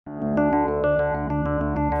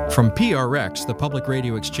From PRX, the Public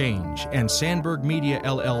Radio Exchange, and Sandberg Media,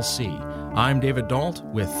 LLC, I'm David Dault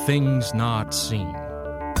with Things Not Seen.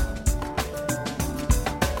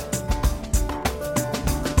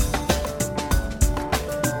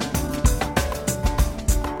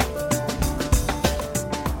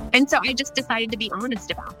 And so I just decided to be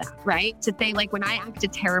honest about that, right? To say, like, when I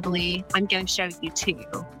acted terribly, I'm going to show you too.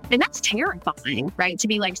 And that's terrifying, right? To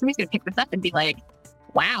be like, somebody's going to pick this up and be like,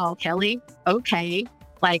 wow, Kelly, okay.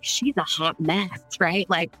 Like, she's a hot mess, right?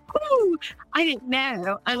 Like, ooh, I didn't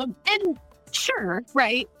know. And sure,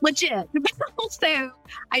 right? Legit. But also,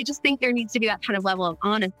 I just think there needs to be that kind of level of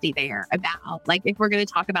honesty there about, like, if we're going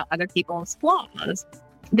to talk about other people's flaws,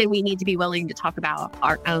 then we need to be willing to talk about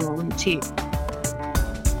our own too.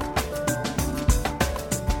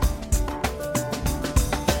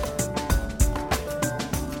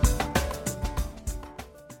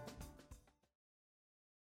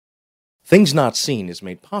 Things Not Seen is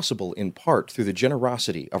made possible in part through the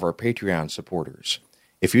generosity of our Patreon supporters.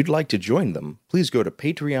 If you'd like to join them, please go to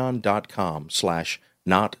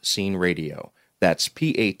patreon.com/notseenradio. That's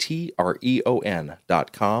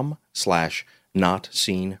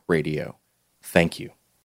patreon.com/notseenradio. Thank you.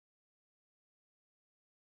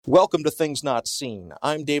 Welcome to Things Not Seen.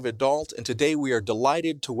 I'm David Dault, and today we are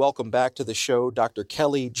delighted to welcome back to the show Dr.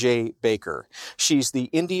 Kelly J. Baker. She's the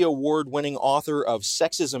Indie Award-winning author of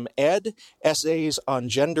Sexism Ed, Essays on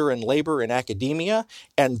Gender and Labor in Academia,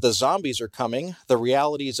 and The Zombies Are Coming, The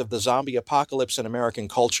Realities of the Zombie Apocalypse in American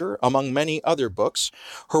Culture, among many other books.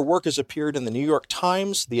 Her work has appeared in the New York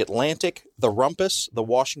Times, The Atlantic, The Rumpus, The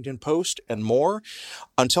Washington Post, and more.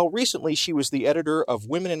 Until recently, she was the editor of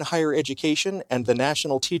Women in Higher Education and the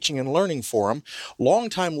National Teaching and Learning Forum.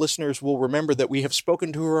 Longtime listeners will remember that we have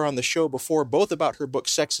spoken to her on the show before, both about her book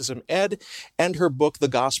Sexism Ed and her book The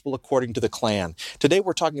Gospel According to the Klan. Today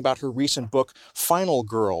we're talking about her recent book Final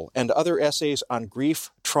Girl and other essays on grief,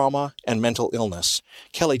 trauma, and mental illness.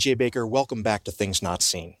 Kelly J. Baker, welcome back to Things Not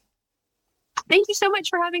Seen. Thank you so much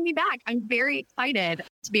for having me back. I'm very excited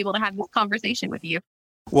to be able to have this conversation with you.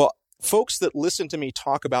 Well, folks that listen to me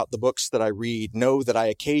talk about the books that I read know that I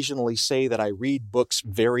occasionally say that I read books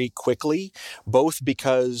very quickly, both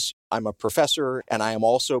because I'm a professor and I am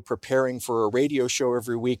also preparing for a radio show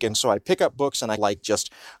every week. And so I pick up books and I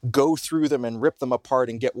just go through them and rip them apart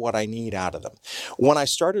and get what I need out of them. When I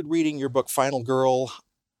started reading your book, Final Girl,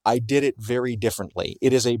 I did it very differently.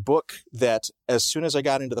 It is a book that as soon as I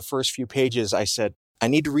got into the first few pages, I said, I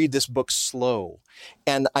need to read this book slow.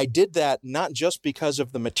 And I did that not just because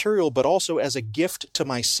of the material, but also as a gift to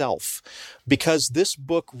myself, because this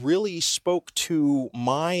book really spoke to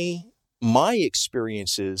my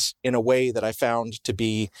experiences in a way that I found to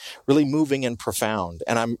be really moving and profound.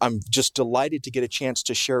 And I'm just delighted to get a chance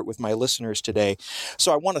to share it with my listeners today.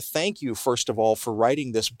 So I want to thank you, first of all, for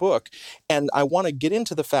writing this book. And I want to get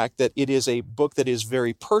into the fact that it is a book that is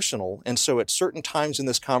very personal. And so at certain times in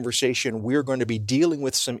this conversation, we're going to be dealing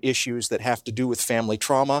with some issues that have to do with family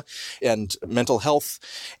trauma and mental health.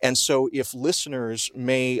 And so if listeners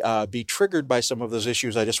may be triggered by some of those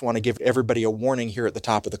issues, I just want to give everybody a warning here at the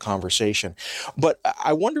top of the conversation. But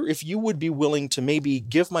I wonder if you would be willing to maybe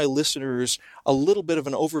give my listeners a little bit of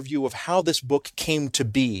an overview of how this book came to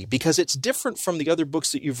be, because it's different from the other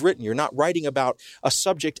books that you've written. You're not writing about a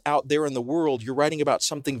subject out there in the world. You're writing about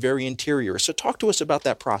something very interior. So talk to us about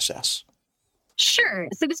that process. Sure.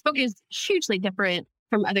 So this book is hugely different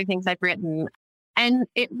from other things I've written. And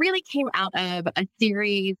it really came out of a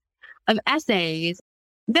series of essays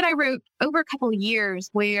that I wrote over a couple of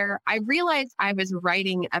years where I realized I was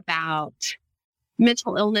writing about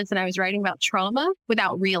mental illness and I was writing about trauma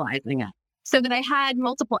without realizing it. So that I had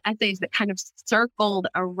multiple essays that kind of circled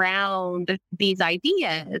around these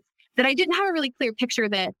ideas that I didn't have a really clear picture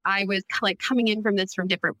that I was like coming in from this from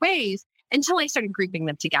different ways until I started grouping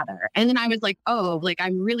them together. And then I was like, oh, like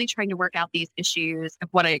I'm really trying to work out these issues of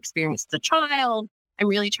what I experienced as a child. I'm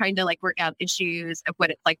really trying to work out issues of what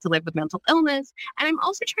it's like to live with mental illness. And I'm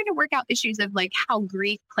also trying to work out issues of how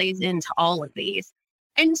grief plays into all of these.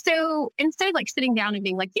 And so instead of sitting down and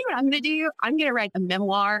being like, you know what I'm going to do? I'm going to write a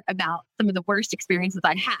memoir about some of the worst experiences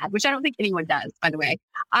I had, which I don't think anyone does, by the way.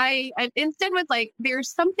 I instead was like, there's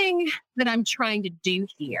something that I'm trying to do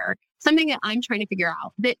here, something that I'm trying to figure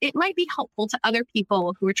out that it might be helpful to other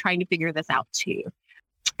people who are trying to figure this out too.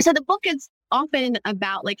 So the book is often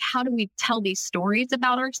about how do we tell these stories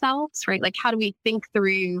about ourselves, right? How do we think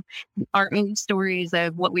through our own stories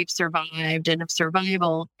of what we've survived and of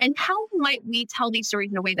survival, and how might we tell these stories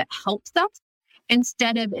in a way that helps us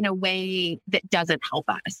instead of in a way that doesn't help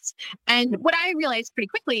us. And what I realized pretty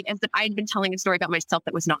quickly is that I'd been telling a story about myself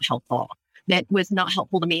that was not helpful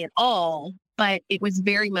to me at all. but it was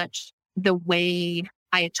very much the way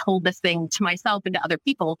I had told this thing to myself and to other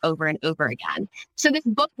people over and over again. So this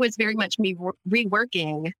book was very much me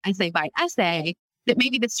reworking essay by essay that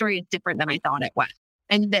maybe the story is different than I thought it was,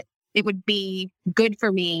 and that it would be good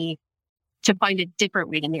for me to find a different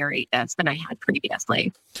way to narrate this than I had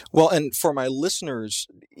previously. Well, and for my listeners,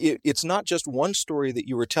 it's not just one story that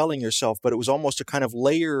you were telling yourself, but it was almost a kind of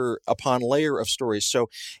layer upon layer of stories. So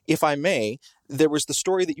if I may, there was the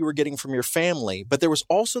story that you were getting from your family, but there was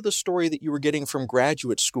also the story that you were getting from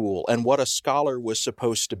graduate school and what a scholar was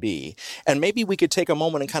supposed to be. And maybe we could take a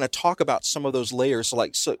moment and kind of talk about some of those layers.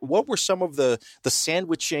 So what were some of the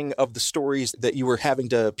sandwiching of the stories that you were having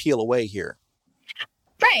to peel away here?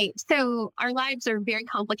 Right. So our lives are very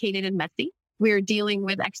complicated and messy. We're dealing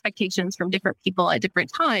with expectations from different people at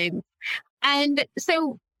different times. And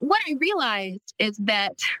so what I realized is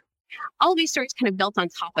that all of these stories kind of built on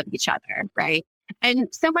top of each other, right? And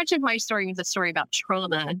so much of my story was a story about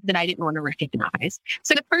trauma that I didn't want to recognize.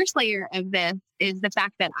 So the first layer of this is the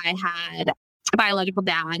fact that I had a biological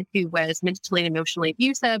dad who was mentally and emotionally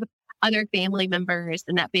abusive, other family members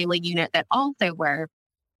in that family unit that also were,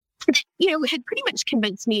 had pretty much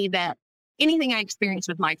convinced me that anything I experienced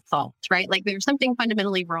was my fault, right? Like there's something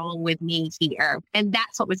fundamentally wrong with me here. And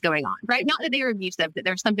that's what was going on, right? Not that they were abusive, that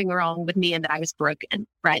there's something wrong with me and that I was broken,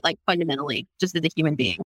 right? Like fundamentally, just as a human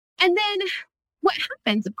being. And then what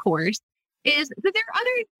happens, of course, is that there are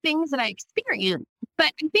other things that I experienced,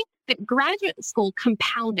 but I think that graduate school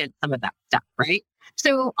compounded some of that stuff, right?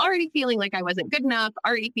 So already feeling like I wasn't good enough,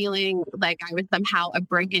 already feeling like I was somehow a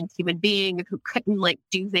broken human being who couldn't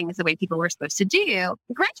do things the way people were supposed to do.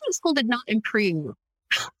 Graduate school did not improve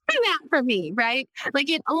that for me, right? Like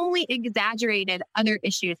it only exaggerated other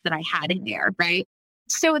issues that I had in there, right?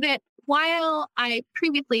 So that while I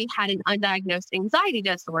previously had an undiagnosed anxiety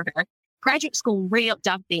disorder, graduate school ramped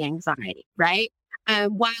up the anxiety, right?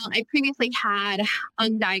 While I previously had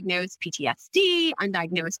undiagnosed PTSD,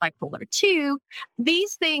 undiagnosed bipolar 2,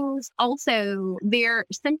 these things also, their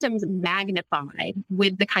symptoms magnified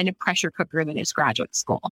with the kind of pressure cooker that is graduate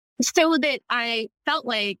school. So that I felt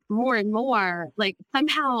like more and more, like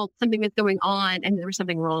somehow something was going on and there was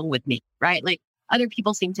something wrong with me, right? Like other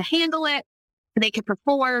people seemed to handle it, they could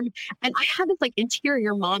perform. And I had this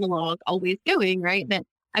interior monologue always going, right? That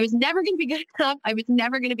I was never going to be good enough. I was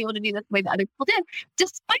never going to be able to do this the way that other people did,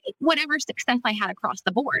 despite whatever success I had across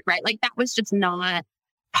the board, right? Like that was just not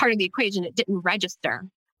part of the equation. It didn't register.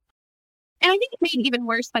 And I think it made it even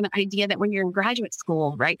worse by the idea that when you're in graduate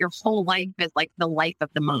school, right, your whole life is like the life of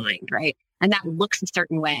the mind, right? And that looks a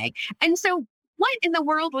certain way. And so what in the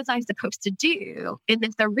world was I supposed to do in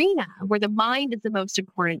this arena where the mind is the most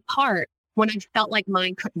important part when I felt like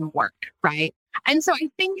mine couldn't work, right? And so I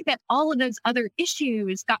think that all of those other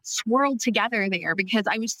issues got swirled together there because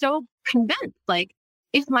I was so convinced, like,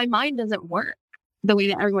 if my mind doesn't work the way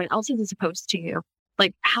that everyone else's is supposed to,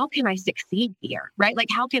 like, how can I succeed here, right? Like,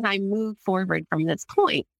 how can I move forward from this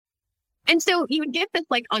point? And so you would get this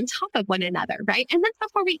on top of one another, right? And that's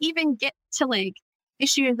before we even get to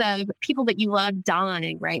issues of people that you love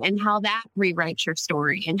dying, right? And how that rewrites your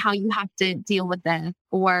story and how you have to deal with this.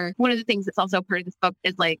 Or one of the things that's also part of this book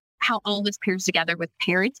is how all this pairs together with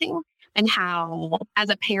parenting and how as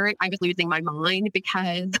a parent, I was losing my mind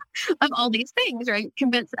because of all these things, right?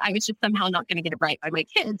 Convinced that I was just somehow not going to get it right by my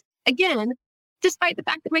kids. Again, despite the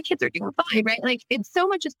fact that my kids are doing fine, right? It's so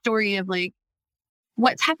much a story of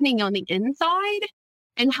what's happening on the inside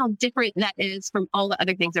and how different that is from all the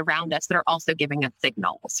other things around us that are also giving us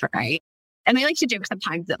signals, right? And I like to joke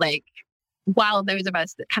sometimes that while those of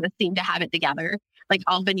us that kind of seem to have it together,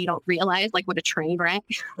 often you don't realize what a train wreck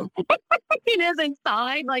it is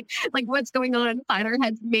inside, what's going on inside our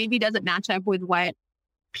heads maybe doesn't match up with what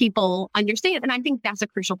people understand. And I think that's a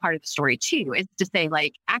crucial part of the story too, is to say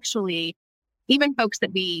actually, even folks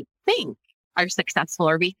that we think are successful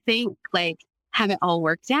or we think have it all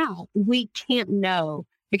worked out, we can't know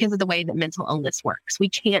because of the way that mental illness works. We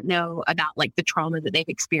can't know about the trauma that they've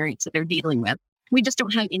experienced that they're dealing with. We just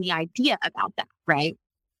don't have any idea about that, right?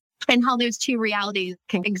 And how those two realities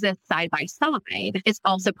can exist side by side is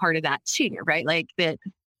also part of that too, right? That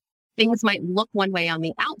things might look one way on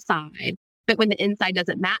the outside, but when the inside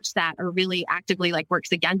doesn't match that or really actively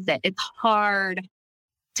works against it, it's hard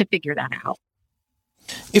to figure that out.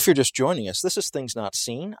 If you're just joining us, this is Things Not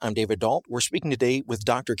Seen. I'm David Dault. We're speaking today with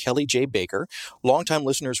Dr. Kelly J. Baker. Longtime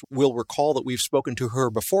listeners will recall that we've spoken to her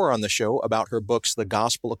before on the show about her books, The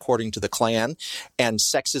Gospel According to the Klan and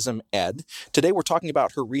Sexism Ed. Today we're talking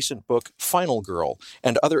about her recent book, Final Girl,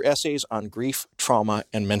 and other essays on grief, trauma,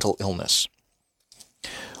 and mental illness.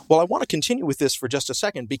 Well, I want to continue with this for just a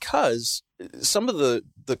second because some of the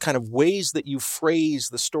kind of ways that you phrase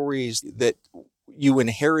the stories that you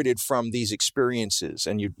inherited from these experiences,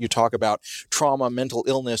 and you talk about trauma, mental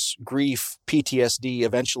illness, grief, PTSD,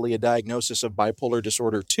 eventually a diagnosis of bipolar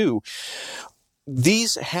disorder too.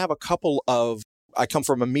 These have a couple of, I come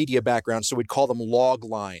from a media background, so we'd call them log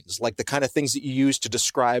lines, like the kind of things that you use to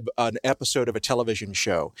describe an episode of a television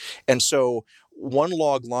show. And so one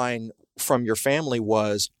log line from your family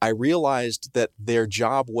was, I realized that their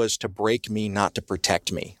job was to break me, not to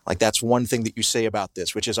protect me. Like that's one thing that you say about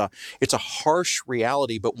this, which is it's a harsh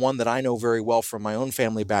reality, but one that I know very well from my own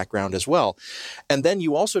family background as well. And then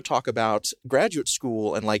you also talk about graduate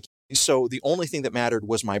school and so the only thing that mattered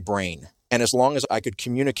was my brain. And as long as I could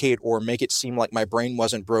communicate or make it seem like my brain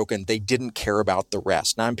wasn't broken, they didn't care about the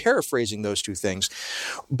rest. Now, I'm paraphrasing those two things,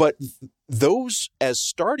 but those as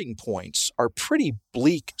starting points are pretty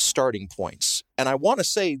bleak starting points. And I want to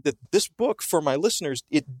say that this book, for my listeners,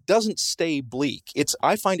 it doesn't stay bleak.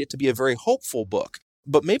 I find it to be a very hopeful book.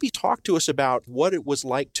 But maybe talk to us about what it was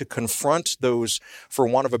like to confront those, for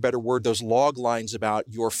want of a better word, those log lines about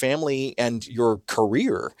your family and your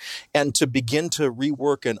career, and to begin to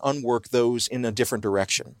rework and unwork those in a different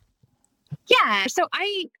direction. Yeah. So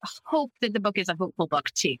I hope that the book is a hopeful book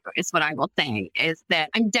too, is what I will say, is that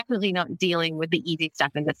I'm definitely not dealing with the easy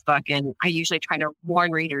stuff in this book. And I usually try to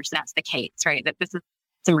warn readers that's the case, right? That this is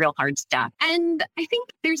some real hard stuff. And I think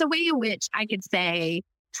there's a way in which I could say,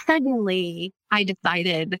 suddenly I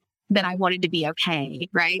decided that I wanted to be okay,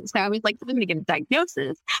 right? So I was like, I'm going to get a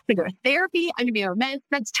diagnosis, I'm going to go to therapy, I'm going to be on meds.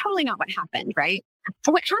 That's totally not what happened, right?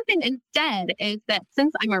 So what happened instead is that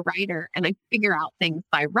since I'm a writer and I figure out things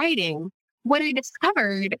by writing, what I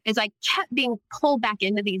discovered is I kept being pulled back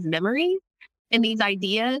into these memories and these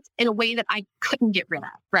ideas in a way that I couldn't get rid of,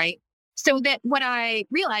 right? So that what I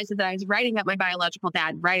realized is that I was writing about my biological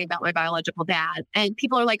dad, and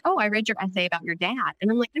people are like, oh, I read your essay about your dad.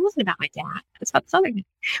 And I'm like, it wasn't about my dad. It's about something,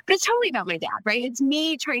 but it's totally about my dad, right? It's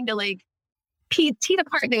me trying to tease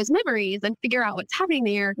apart those memories and figure out what's happening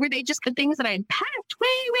there, where they just, the things that I had packed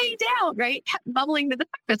way down, right, kept bubbling to the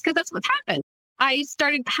surface because that's what happened. I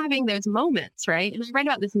started having those moments, right? And I write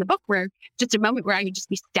about this in the book where just a moment where I would just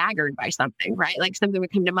be staggered by something, right? Like something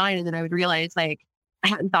would come to mind and then I would realize I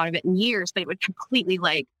hadn't thought of it in years, but it would completely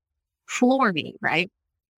floor me, right?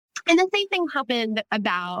 And the same thing happened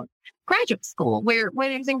about graduate school, where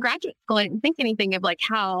when I was in graduate school, I didn't think anything of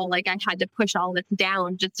how I had to push all this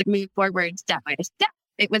down just to move forward step by step.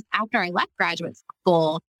 It was after I left graduate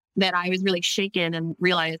school that I was really shaken and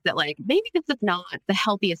realized that maybe this is not the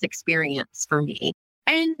healthiest experience for me.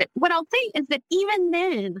 And what I'll say is that even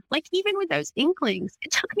then, even with those inklings,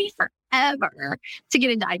 it took me forever to get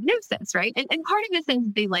a diagnosis, right? And part of this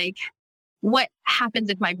is what happens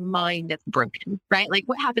if my mind is broken, right?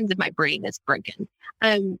 What happens if my brain is broken?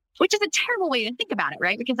 Which is a terrible way to think about it,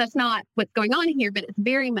 right? Because that's not what's going on here, but it's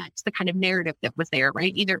very much the kind of narrative that was there,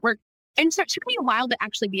 right? Either it worked. And so it took me a while to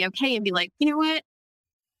actually be okay and be like, you know what?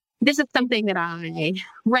 This is something that I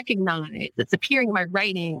recognize. It's appearing in my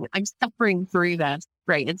writing. I'm suffering through this,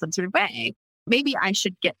 right, in some sort of way. Maybe I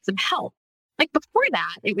should get some help. Before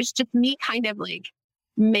that, it was just me kind of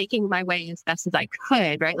making my way as best as I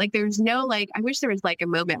could, right? There's no I wish there was a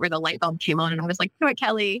moment where the light bulb came on and I was like, you know what,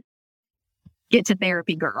 Kelly, get to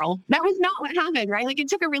therapy, girl. That was not what happened, right? It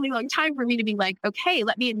took a really long time for me to be okay,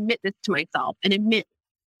 let me admit this to myself and admit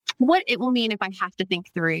what it will mean if I have to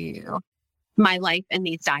think through my life and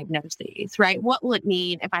these diagnoses, right? What will it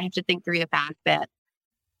mean if I have to think through the fact that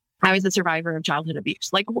I was a survivor of childhood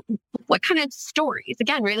abuse? What kind of stories?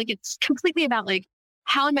 Again, right? It's completely about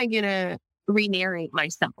how am I going to re-narrate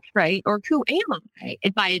myself, right? Or who am I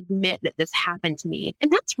if I admit that this happened to me?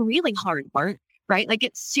 And that's really hard work, right?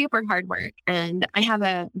 It's super hard work. And I have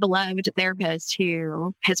a beloved therapist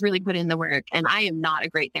who has really put in the work. And I am not a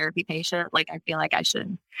great therapy patient. I feel like I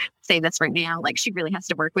should say this right now. She really has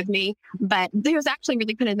to work with me. But there's actually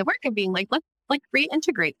really put in the work of being let's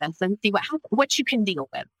reintegrate this and see what you can deal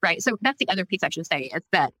with, right? So that's the other piece I should say is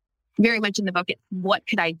that very much in the book, it's what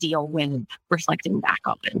could I deal with reflecting back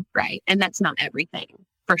on, right? And that's not everything,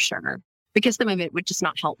 for sure, because some of it would just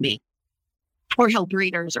not help me or help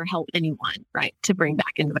readers or help anyone, right, to bring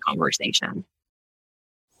back into the conversation.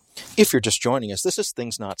 If you're just joining us, this is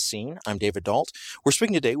Things Not Seen. I'm David Dault. We're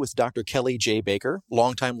speaking today with Dr. Kelly J. Baker.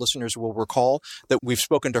 Longtime listeners will recall that we've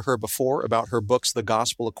spoken to her before about her books, The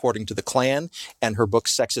Gospel According to the Klan, and her book,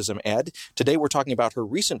 Sexism Ed. Today, we're talking about her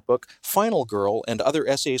recent book, Final Girl, and other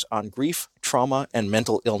essays on grief, trauma, and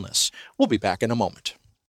mental illness. We'll be back in a moment.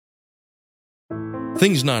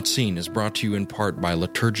 Things Not Seen is brought to you in part by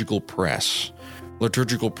Liturgical Press.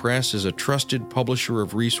 Liturgical Press is a trusted publisher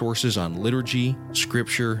of resources on liturgy,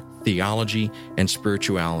 scripture, theology, and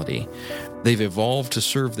spirituality. They've evolved to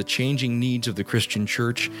serve the changing needs of the Christian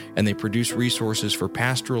church, and they produce resources for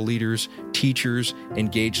pastoral leaders, teachers,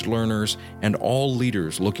 engaged learners, and all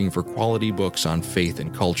leaders looking for quality books on faith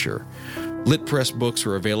and culture. Lit Press books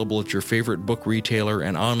are available at your favorite book retailer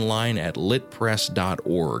and online at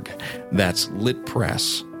litpress.org. That's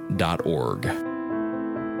litpress.org.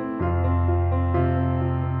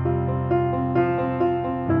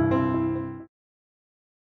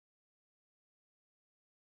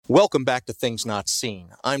 Welcome back to Things Not Seen.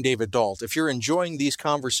 I'm David Dault. If you're enjoying these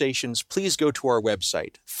conversations, please go to our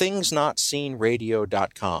website,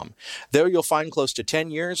 thingsnotseenradio.com. There you'll find close to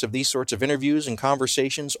 10 years of these sorts of interviews and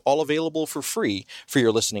conversations, all available for free for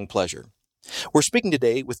your listening pleasure. We're speaking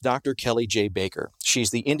today with Dr. Kelly J. Baker. She's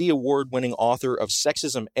the Indie Award-winning author of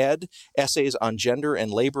Sexism Ed, Essays on Gender and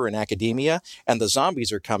Labor in Academia, and The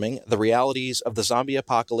Zombies Are Coming, The Realities of the Zombie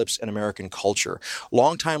Apocalypse in American Culture.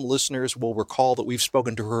 Longtime listeners will recall that we've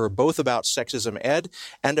spoken to her both about Sexism Ed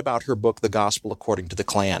and about her book, The Gospel According to the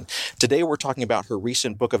Klan. Today we're talking about her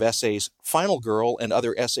recent book of essays, Final Girl, and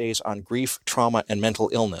other essays on grief, trauma, and mental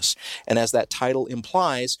illness. And as that title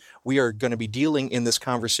implies, we are going to be dealing in this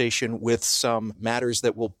conversation with some matters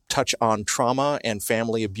that will touch on trauma and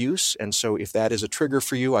family abuse. And so if that is a trigger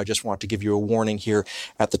for you, I just want to give you a warning here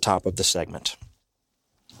at the top of the segment.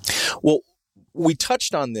 Well, we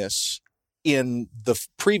touched on this in the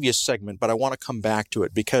previous segment, but I want to come back to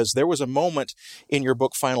it because there was a moment in your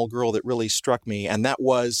book, Final Girl, that really struck me, and that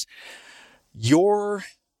was your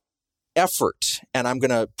effort, and I'm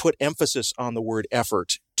going to put emphasis on the word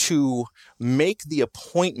effort, to make the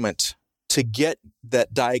appointment to get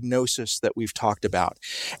that diagnosis that we've talked about.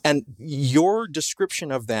 And your description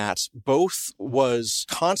of that both was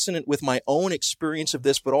consonant with my own experience of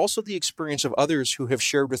this, but also the experience of others who have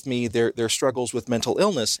shared with me their struggles with mental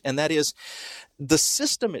illness. And that is, the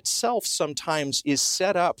system itself sometimes is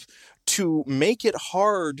set up to make it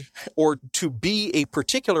hard or to be a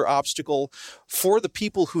particular obstacle for the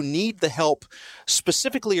people who need the help,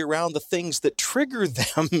 specifically around the things that trigger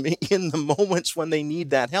them in the moments when they need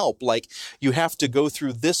that help. Like, you have to go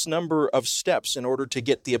through this number of steps in order to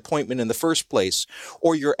get the appointment in the first place,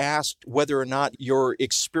 or you're asked whether or not your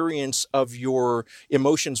experience of your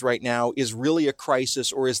emotions right now is really a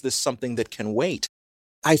crisis, or is this something that can wait?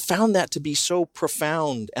 I found that to be so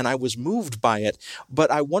profound, and I was moved by it.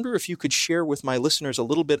 But I wonder if you could share with my listeners a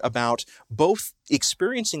little bit about both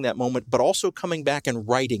experiencing that moment, but also coming back and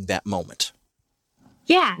writing that moment.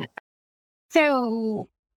 Yeah. So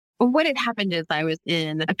what had happened is I was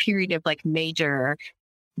in a period of major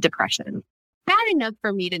depression. Bad enough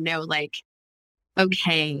for me to know,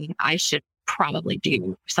 okay, I should probably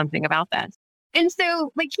do something about this. And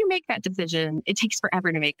so you make that decision. It takes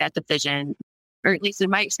forever to make that decision. Or at least in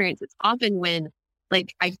my experience, it's often when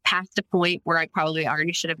I've passed a point where I probably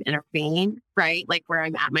already should have intervened, right? Where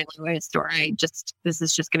I'm at my lowest, or this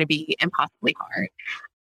is just going to be impossibly hard.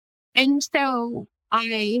 And so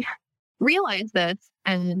I realized this,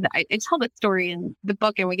 and I tell that story in the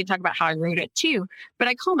book, and we can talk about how I wrote it too. But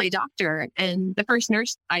I called my doctor, and the first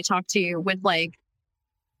nurse I talked to was like,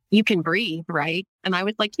 "You can breathe, right?" And I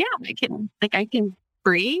was like, "Yeah, I can. I can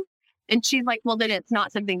breathe." And she's like, "Well, then it's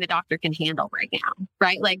not something the doctor can handle right now,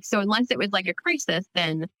 right? So unless it was a crisis,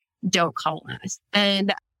 then don't call us."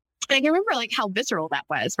 And I can remember how visceral that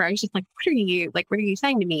was, where I was just like, what are you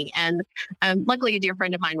saying to me? And luckily a dear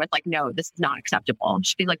friend of mine was like, "No, this is not acceptable."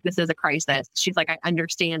 She's like, "This is a crisis." She's like, "I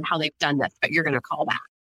understand how they've done this, but you're going to call back."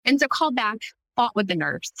 And so called back, fought with the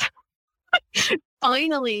nurse,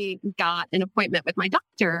 finally got an appointment with my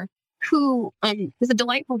doctor, who is a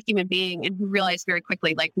delightful human being and who realized very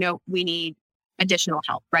quickly, no, we need additional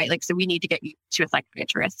help, right? So we need to get you to a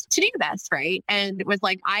psychiatrist to do this, right? And it was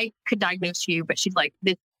I could diagnose you, but she's like,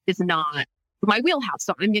 "This is not my wheelhouse,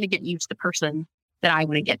 so I'm going to get you to the person that I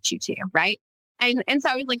want to get you to," right? And so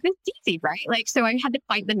I was like, "This is easy, right?" So I had to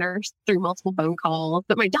fight the nurse through multiple phone calls,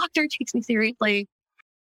 but my doctor takes me seriously.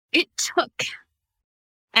 It took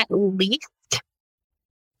at least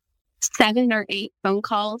 7 or 8 phone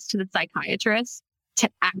calls to the psychiatrist to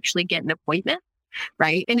actually get an appointment,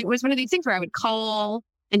 right? And it was one of these things where I would call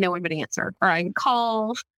and no one would answer, or I would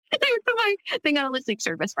call and they would put my thing on a listening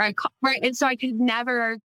service, or I'd call, right? And so I could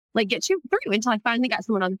never get you through until I finally got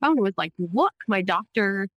someone on the phone and was like, "Look, my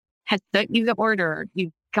doctor has sent you the order.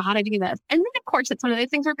 You've got to do this." And then of course it's one of those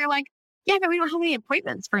things where they're like, "Yeah, but we don't have any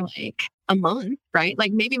appointments for a month, right?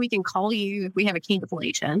 Maybe we can call you if we have a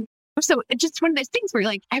cancellation." So it's just one of those things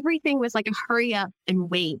where everything was a hurry up and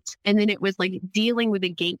wait. And then it was dealing with a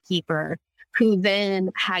gatekeeper who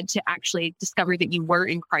then had to actually discover that you were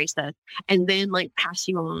in crisis and then like pass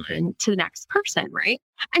you on to the next person, right?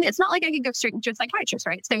 And it's not like I could go straight into a psychiatrist,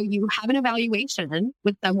 right? So you have an evaluation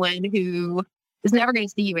with someone who is never going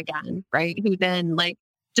to see you again, right? Who then like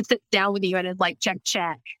just sits down with you and is like,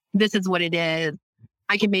 check, this is what it is.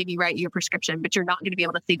 I can maybe write you a prescription, but you're not going to be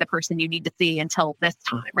able to see the person you need to see until this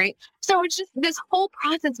time, right? So it's just, this whole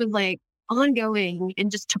process was like ongoing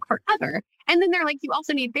and just took forever. And then they're like, you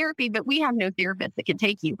also need therapy, but we have no therapist that can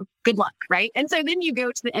take you. Good luck, right? And so then you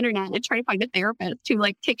go to the internet and try to find a therapist who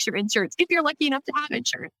like takes your insurance if you're lucky enough to have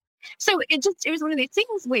insurance. So it was one of these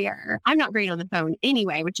things where I'm not great on the phone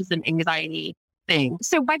anyway, which is an anxiety thing.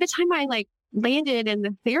 So by the time I like landed in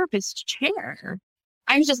the therapist chair,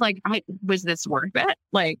 I was just like, was this worth it?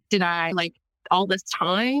 Like, did I like all this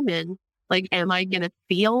time and like, am I going to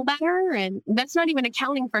feel better? And that's not even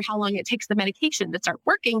accounting for how long it takes the medication to start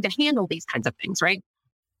working to handle these kinds of things, right?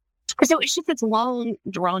 So it's just this long,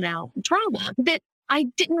 drawn out drama that I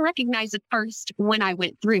didn't recognize at first when I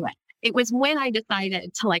went through it. It was when I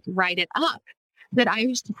decided to like write it up that I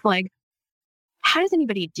was just like, how does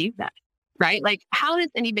anybody do that? Right? Like, how does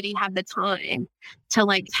anybody have the time to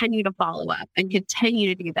like continue to follow up and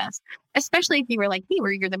continue to do this? Especially if you were like me,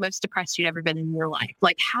 where you're the most depressed you'd ever been in your life.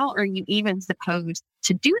 Like, how are you even supposed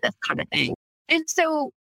to do this kind of thing? And so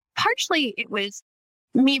partially it was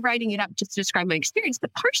me writing it up just to describe my experience,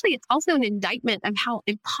 but partially it's also an indictment of how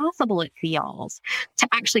impossible it feels to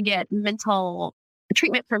actually get mental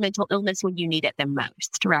treatment for mental illness when you need it the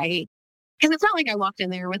most, right? Because it's not like I walked in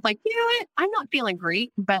there with like, you know what, I'm not feeling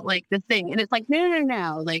great, but like this thing. And it's like,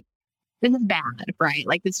 no, like this is bad, right?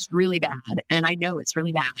 Like this is really bad. And I know it's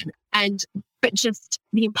really bad. But just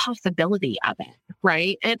the impossibility of it,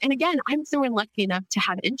 right? And again, I'm so unlucky enough to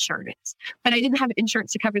have insurance, but I didn't have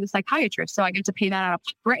insurance to cover the psychiatrist. So I get to pay that out,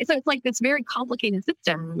 right? So it's like this very complicated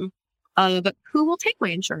system of who will take my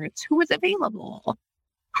insurance, who is available,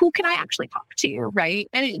 who can I actually talk to, right?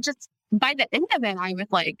 And it just, by the end of it, I was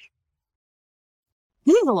like,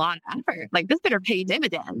 this is a lot of effort. Like, this better pay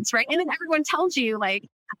dividends, right? And then everyone tells you, like,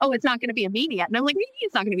 oh, it's not going to be immediate. And I'm like, maybe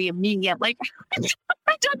it's not going to be immediate. Like, I've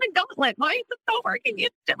done the gauntlet. Why is it not working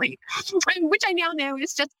instantly? Which I now know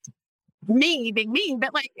is just me being me.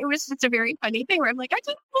 But, like, it was just a very funny thing where I'm like, I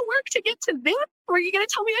did all the work to get to this. Were you going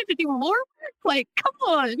to tell me I have to do more work? Like, come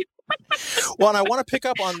on. Well, and I want to pick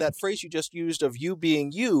up on that phrase you just used of you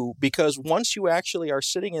being you, because once you actually are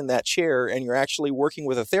sitting in that chair and you're actually working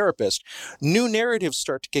with a therapist, new narratives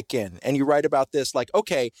start to kick in. And you write about this like,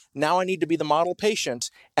 okay, now I need to be the model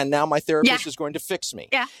patient, and now my therapist is going to fix me.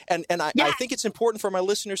 Yeah. And I think it's important for my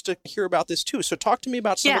listeners to hear about this too. So talk to me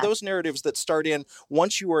about some of those narratives that start in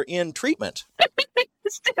once you are in treatment.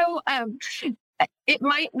 So, it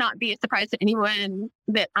might not be a surprise to anyone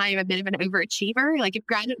that I am a bit of an overachiever. Like if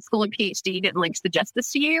graduate school and PhD didn't like suggest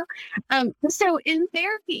this to you. So in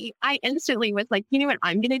therapy, I instantly was like, you know what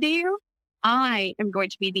I'm going to do? I am going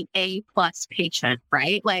to be the A+ patient,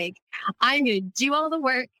 right? Like I'm going to do all the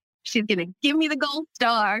work. She's going to give me the gold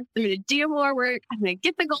star. I'm going to do more work. I'm going to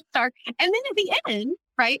get the gold star. And then at the end,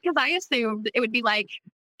 right? Because I assumed it would be like,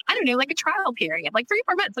 I don't know, like a trial period, like 3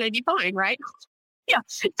 or 4 months and I'd be fine, right? Yeah.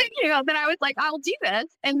 So, then I was like, I'll do this.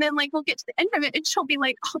 And then like, we'll get to the end of it and she'll be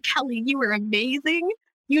like, oh, Kelly, you were amazing.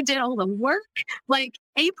 You did all the work, like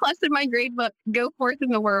A+ in my grade book, go forth in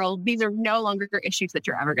the world. These are no longer issues that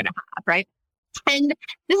you're ever going to have. Right. And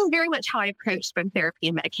this is very much how I approached both therapy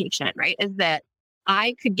and medication, right? Is that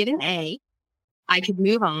I could get an A, I could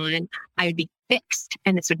move on, I would be fixed,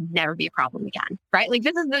 and this would never be a problem again. Right. Like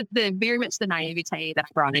this is the very much the naivete that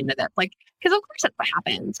I brought into this. Like, because of course that's what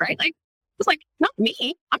happens, right? Like, it's like, not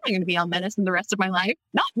me. I'm not going to be on medicine the rest of my life.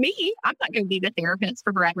 Not me. I'm not going to be the therapist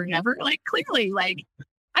for forever and ever. Like, clearly, like,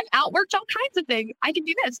 I've outworked all kinds of things. I can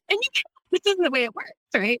do this. And this isn't the way it works,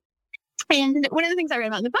 right? And one of the things I read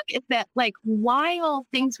about in the book is that, like, while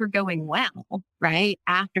things were going well, right,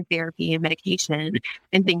 after therapy and medication,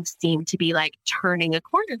 and things seemed to be, like, turning a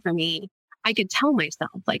corner for me, I could tell myself,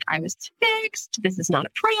 like, I was fixed. This is not a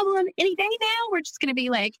problem. Any day now, we're just going to be,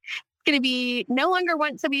 like, going to be no longer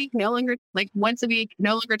once a week, no longer like once a week,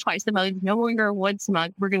 no longer twice a month, no longer once a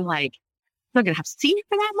month. We're going to like, I'm not going to have to see you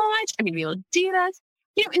for that much. I'm going to be able to do this,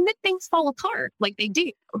 and then things fall apart like they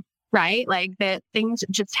do, right? Like that things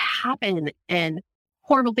just happen and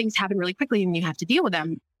horrible things happen really quickly and you have to deal with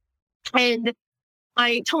them. And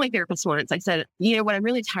I told my therapist once, I said, what I'm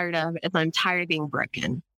really tired of is I'm tired of being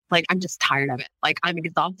broken. Like, I'm just tired of it. Like, I'm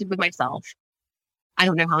exhausted with myself. I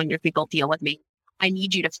don't know how other people deal with me. I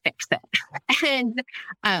need you to fix it. And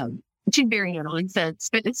she's very no nonsense,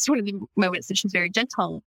 but it's one of the moments that she's very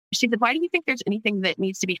gentle. She said, why do you think there's anything that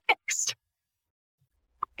needs to be fixed?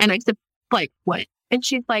 And I said, like, what? And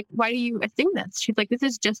she's like, why do you assume this? She's like, this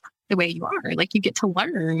is just the way you are. Like, you get to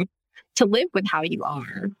learn to live with how you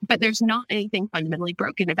are, but there's not anything fundamentally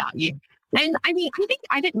broken about you. And I mean, I think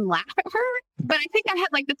I didn't laugh at her, but I think I had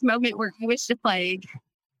like this moment where I was just like,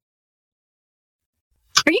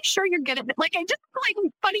 are you sure you're good at it? Like, I just like a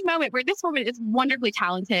funny moment where this woman is wonderfully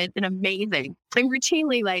talented and amazing and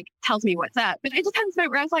routinely like tells me what's up. But I just had this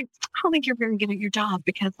moment where I was like, I don't think you're very good at your job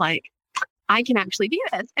because like, I can actually do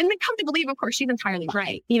this. And then come to believe, of course, she's entirely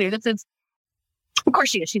right. You know, this is, of course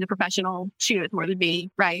she is. She's a professional. She knows more than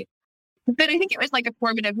me, right? But I think it was like a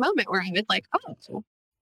formative moment where I was like, oh,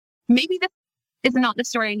 maybe this is not the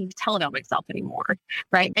story I need to tell about myself anymore,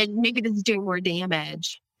 right? And maybe this is doing more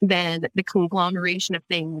damage than the conglomeration of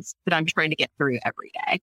things that I'm trying to get through every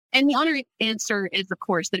day. And the honest answer is, of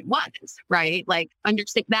course, that it was, right? Like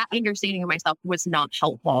that understanding of myself was not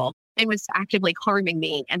helpful. It was actively harming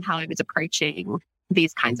me and how I was approaching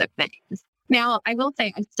these kinds of things. Now, I will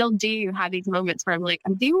say I still do have these moments where I'm like,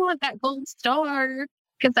 I do want that gold star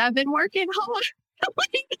because I've been working hard.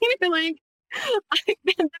 like, I've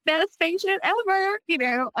been the best patient ever, you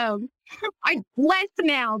know. I less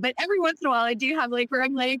now, but every once in a while I do have like where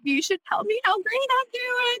I'm like, you should tell me how great I'm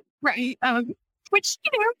doing, right? Which,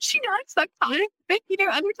 you know, she does sometimes, but, you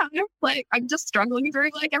know, other times, like, I'm just struggling through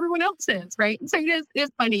like everyone else is, right? And so it is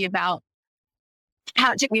funny about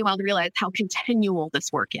how it took me a while to realize how continual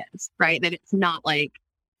this work is, right? That it's not like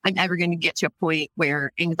I'm ever going to get to a point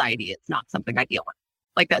where anxiety is not something I deal with.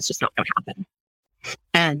 Like, that's just not going to happen.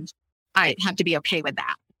 And I have to be okay with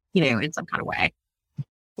that, you know, in some kind of way.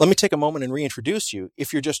 Let me take a moment and reintroduce you.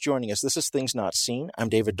 If you're just joining us, this is Things Not Seen. I'm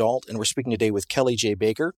David Dault, and we're speaking today with Kelly J.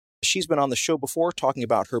 Baker. She's been on the show before talking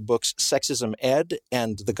about her books Sexism Ed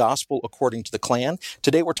and The Gospel According to the Klan.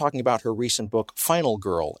 Today we're talking about her recent book Final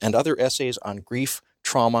Girl and other essays on grief,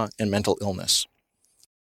 trauma, and mental illness.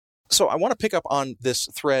 So I want to pick up on this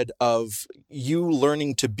thread of you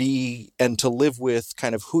learning to be and to live with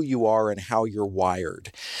kind of who you are and how you're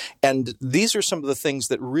wired. And these are some of the things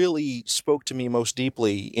that really spoke to me most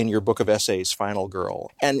deeply in your book of essays, Final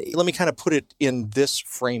Girl. And let me kind of put it in this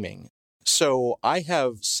framing. So I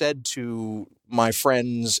have said to my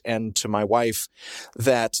friends and to my wife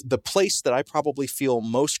that the place that I probably feel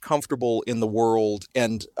most comfortable in the world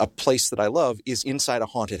and a place that I love is inside a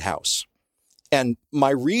haunted house. And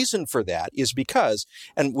my reason for that is because,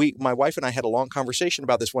 and my wife and I had a long conversation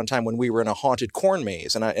about this one time when we were in a haunted corn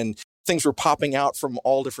maze and things were popping out from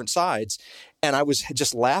all different sides. And I was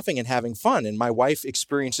just laughing and having fun. And my wife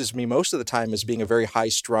experiences me most of the time as being a very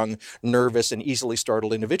high-strung, nervous, and easily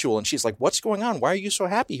startled individual. And she's like, what's going on? Why are you so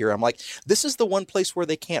happy here? I'm like, this is the one place where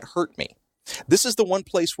they can't hurt me. This is the one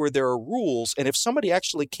place where there are rules, and if somebody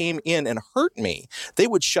actually came in and hurt me, they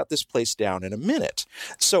would shut this place down in a minute.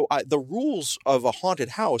 So the rules of a haunted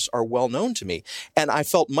house are well known to me, and I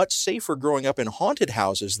felt much safer growing up in haunted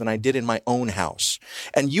houses than I did in my own house.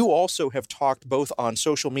 And you also have talked both on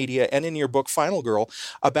social media and in your book, Final Girl,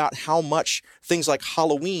 about how much things like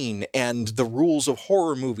Halloween and the rules of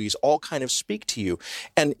horror movies all kind of speak to you.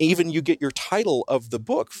 And even you get your title of the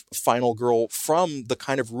book, Final Girl, from the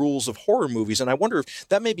kind of rules of horror movies. And I wonder if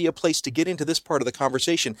that may be a place to get into this part of the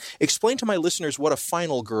conversation. Explain to my listeners what a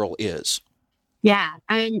final girl is. Yeah.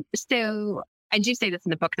 So I do say this in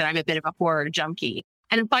the book that I'm a bit of a horror junkie.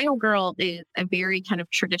 And a final girl is a very kind of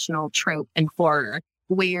traditional trope in horror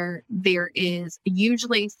where there is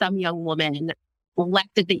usually some young woman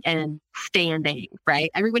left at the end standing, right?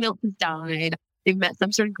 Everyone else has died. They've met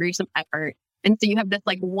some sort of gruesome effort. And so you have this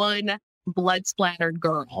like one blood-splattered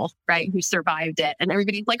girl, right, who survived it. And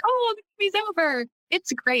everybody's like, oh, the movie's over.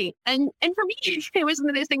 It's great. And for me, it was one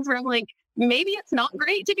of those things where I'm like, maybe it's not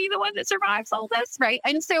great to be the one that survives all this, right?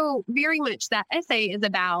 And so very much that essay is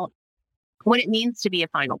about what it means to be a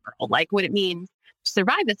final girl, like what it means to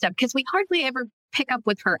survive this stuff, because we hardly ever pick up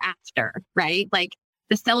with her after, right? Like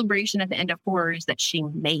the celebration at the end of horror is that she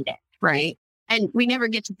made it, right? And we never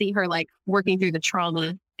get to see her like working through the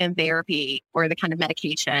trauma and therapy or the kind of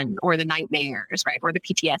medication or the nightmares, right? Or the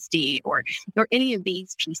PTSD or any of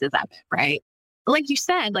these pieces of it, right? Like you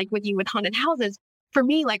said, like with haunted houses, for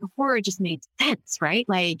me, like horror just made sense, right?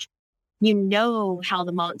 Like, you know how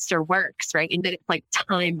the monster works, right? And that it's like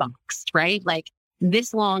time boxed, right? Like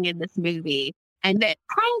this long in this movie and that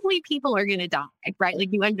probably people are going to die, right?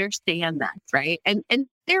 Like you understand that, right? And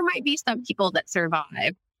there might be some people that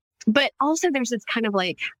survive. But also there's this kind of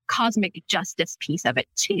like cosmic justice piece of it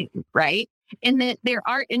too, right? And that there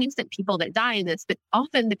are innocent people that die in this, but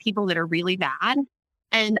often the people that are really bad.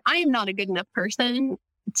 And I am not a good enough person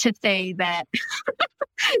to say that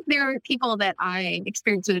there are people that I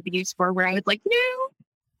experienced with abuse for where I was like, no,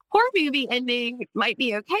 horror movie ending might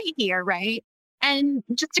be okay here, right? And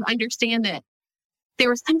just to understand that there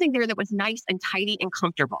was something there that was nice and tidy and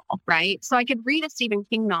comfortable, right? So I could read a Stephen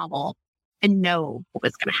King novel and know what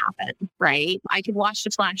was going to happen, right? I could watch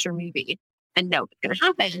a slasher movie and know what's going to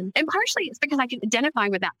happen. And partially it's because I could identify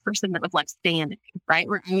with that person that was left standing, right?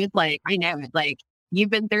 Where I was like, I know it. Like, you've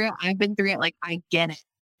been through it. I've been through it. Like, I get it.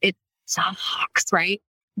 It sucks, right?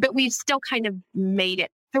 But we've still kind of made it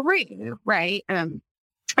through, right?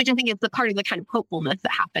 Which I think is the part of the kind of hopefulness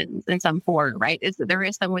that happens in some form, right? Is that there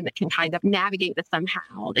is someone that can kind of navigate this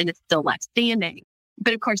somehow and it's still left standing.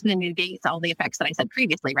 But of course, then it negates all the effects that I said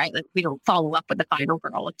previously, right? Like, we don't follow up with the final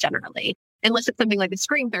girl generally, unless it's something like the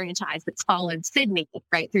Scream franchise that's followed Sydney,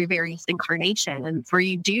 right, through various incarnations where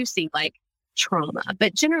you do see like trauma.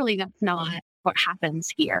 But generally, that's not what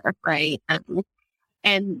happens here, right?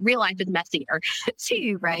 And real life is messier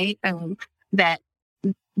too, right? That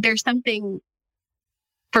there's something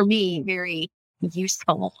for me very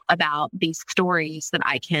useful about these stories that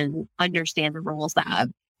I can understand the rules of,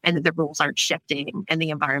 and that the rules aren't shifting and the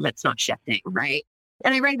environment's not shifting, right?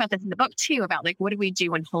 And I write about this in the book too, about like, what do we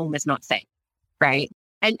do when home is not safe, right?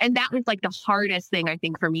 And that was like the hardest thing I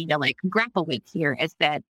think for me to like grapple with here, is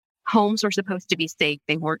that homes were supposed to be safe.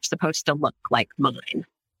 They weren't supposed to look like mine,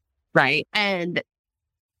 right? And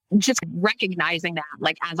just recognizing that,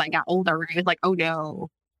 like, as I got older, I was like, oh no,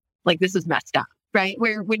 like, this is messed up, right?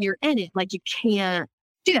 Where when you're in it, like, you can't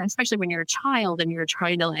do that, especially when you're a child and you're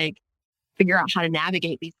trying to like figure out how to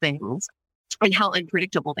navigate these things and how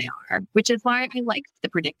unpredictable they are, which is why I liked the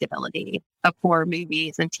predictability of horror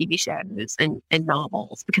movies and TV shows and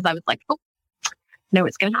novels, because I was like, oh, know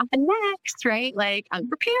what's going to happen next, right? Like, I'm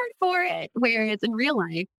prepared for it. Whereas in real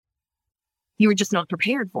life, you were just not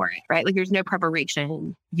prepared for it, right? Like, there's no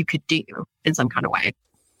preparation you could do in some kind of way.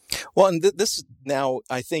 Well, and this now,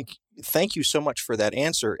 I think, thank you so much for that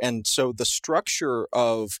answer. And so the structure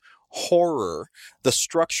of horror, the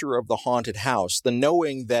structure of the haunted house, the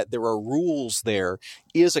knowing that there are rules there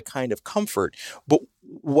is a kind of comfort. But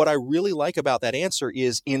what I really like about that answer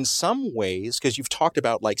is, in some ways, because you've talked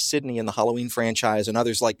about like Sydney and the Halloween franchise and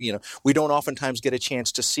others, like, you know, we don't oftentimes get a chance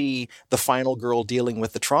to see the final girl dealing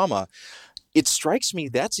with the trauma. It strikes me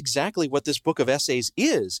that's exactly what this book of essays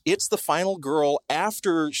is. It's the final girl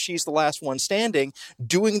after she's the last one standing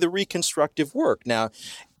doing the reconstructive work. Now,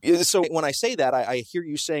 so when I say that, I hear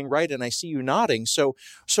you saying right, and I see you nodding. So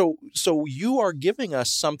you are giving us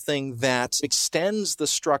something that extends the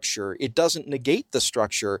structure. It doesn't negate the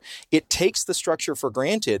structure. It takes the structure for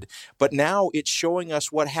granted, but now it's showing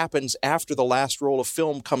us what happens after the last roll of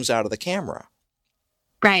film comes out of the camera.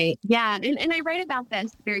 Right. Yeah. And I write about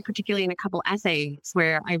this very particularly in a couple essays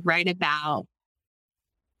where I write about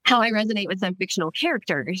how I resonate with some fictional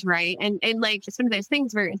characters, right? And like some of those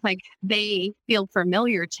things where it's like they feel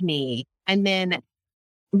familiar to me. And then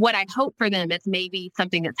what I hope for them is maybe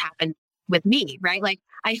something that's happened with me, right? Like,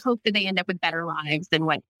 I hope that they end up with better lives than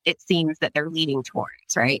what it seems that they're leading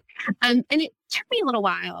towards, right? And it took me a little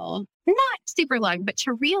while, not super long, but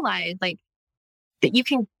to realize like that you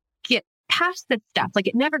can get past this stuff. Like,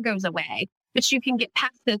 it never goes away, but you can get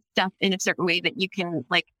past this stuff in a certain way that you can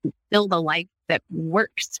like build a life that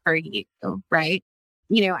works for you, right?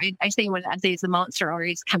 You know, I say in one of the essays, the monster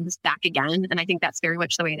always comes back again. And I think that's very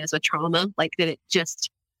much the way it is with trauma, like that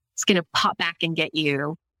it's going to pop back and get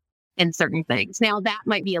you in certain things. Now, that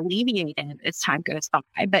might be alleviated as time goes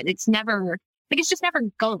by, but it's never, like, it's just never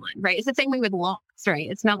gone, right? It's the same way with loss, right?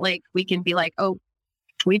 It's not like we can be like, oh,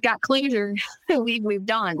 we've got closure, we've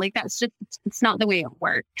moved on. Like, that's just, it's not the way it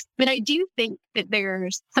works. But I do think that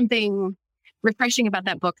there's something refreshing about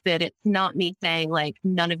that book, that it's not me saying like,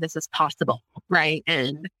 none of this is possible, right?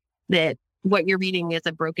 And that what you're reading is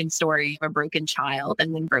a broken story of a broken child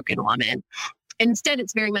and then broken woman. Instead,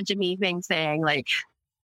 it's very much of me saying like,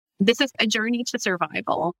 this is a journey to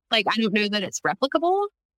survival. Like, I don't know that it's replicable,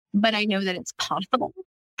 but I know that it's possible.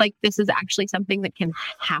 Like, this is actually something that can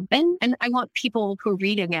happen. And I want people who are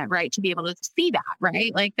reading it, right, to be able to see that,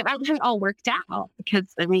 right? Like, that I don't have it all worked out,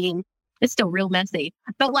 because I mean, it's still real messy.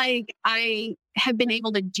 But like, I have been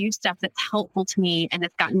able to do stuff that's helpful to me and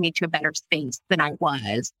it's gotten me to a better space than I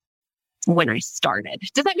was when I started.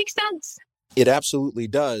 Does that make sense? It absolutely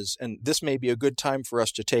does. And this may be a good time for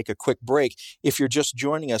us to take a quick break. If you're just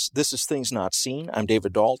joining us, this is Things Not Seen. I'm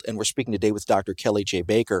David Dault, and we're speaking today with Dr. Kelly J.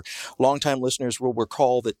 Baker. Longtime listeners will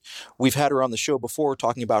recall that we've had her on the show before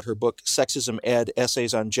talking about her book, Sexism Ed,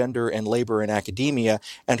 Essays on Gender and Labor in Academia,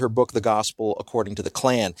 and her book, The Gospel According to the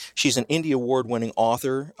Klan. She's an Indie Award-winning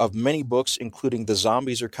author of many books, including The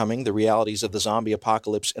Zombies Are Coming, The Realities of the Zombie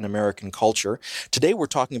Apocalypse in American Culture. Today, we're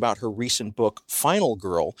talking about her recent book, Final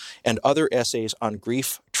Girl, and other essays on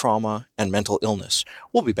grief, trauma, and mental illness.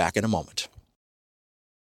 We'll be back in a moment.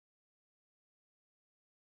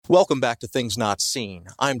 Welcome back to Things Not Seen.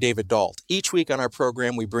 I'm David Dault. Each week on our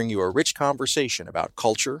program, we bring you a rich conversation about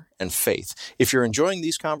culture and faith. If you're enjoying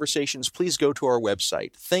these conversations, please go to our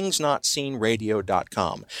website,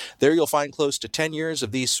 thingsnotseenradio.com. There you'll find close to 10 years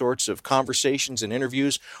of these sorts of conversations and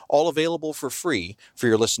interviews, all available for free for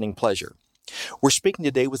your listening pleasure. We're speaking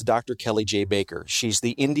today with Dr. Kelly J. Baker. She's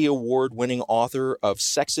the Indie Award-winning author of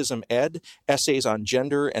Sexism Ed, Essays on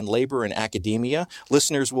Gender and Labor in Academia.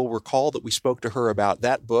 Listeners will recall that we spoke to her about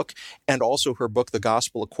that book and also her book, The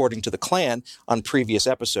Gospel According to the Klan, on previous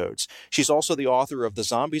episodes. She's also the author of The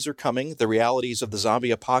Zombies Are Coming, The Realities of the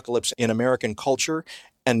Zombie Apocalypse in American Culture,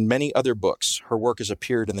 and many other books. Her work has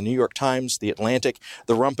appeared in the New York Times, The Atlantic,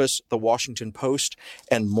 The Rumpus, The Washington Post,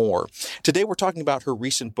 and more. Today we're talking about her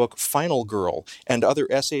recent book, Final Girl, and other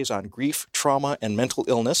essays on grief, trauma, and mental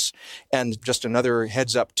illness. And just another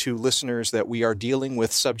heads up to listeners that we are dealing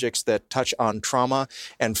with subjects that touch on trauma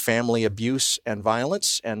and family abuse and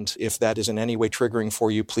violence. And if that is in any way triggering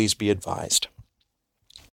for you, please be advised.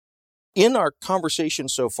 In our conversation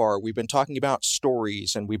so far, we've been talking about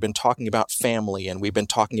stories, and we've been talking about family, and we've been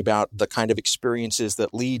talking about the kind of experiences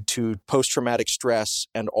that lead to post-traumatic stress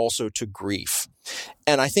and also to grief.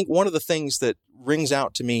 And I think one of the things that rings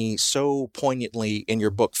out to me so poignantly in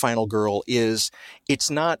your book, Final Girl, is it's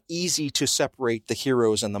not easy to separate the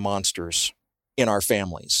heroes and the monsters in our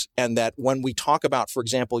families. And that when we talk about, for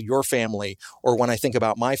example, your family, or when I think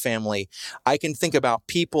about my family, I can think about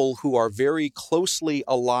people who are very closely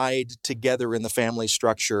allied together in the family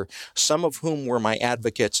structure, some of whom were my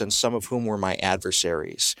advocates and some of whom were my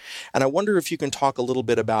adversaries. And I wonder if you can talk a little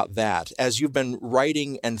bit about that. As you've been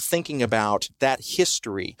writing and thinking about that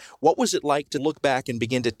history, what was it like to look back and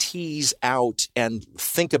begin to tease out and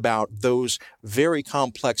think about those very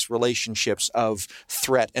complex relationships of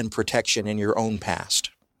threat and protection in your own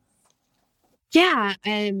past? Yeah,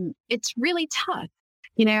 it's really tough.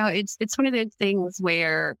 You know, it's one of those things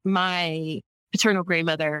where my paternal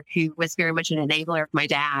grandmother, who was very much an enabler of my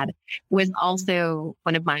dad, was also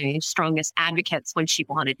one of my strongest advocates when she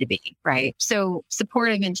wanted to be, right? So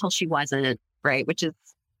supportive until she wasn't, right? Which is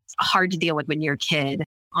hard to deal with when you're a kid.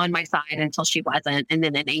 On my side until she wasn't, and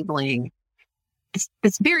then enabling.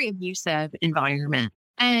 It's very abusive environment.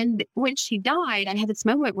 And when she died, I had this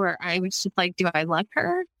moment where I was just like, do I love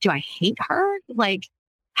her? Do I hate her?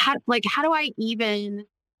 How do I even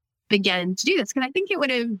begin to do this? Because I think it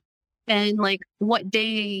would have been like, what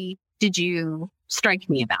day did you strike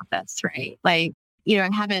me about this, right? Like, you know,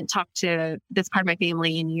 I haven't talked to this part of my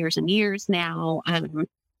family in years and years now.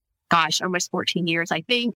 Almost 14 years, I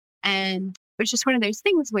think. And it was just one of those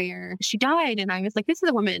things where she died and I was like, this is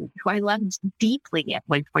a woman who I loved deeply at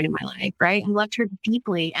one point in my life, right? I loved her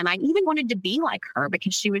deeply. And I even wanted to be like her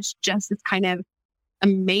because she was just this kind of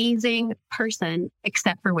amazing person,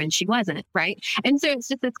 except for when she wasn't, right? And so it's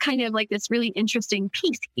just this kind of like this really interesting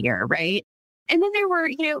piece here, right? And then there were,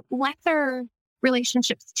 you know, lesser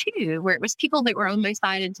relationships too, where it was people that were on my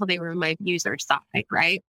side until they were on my abuser's side,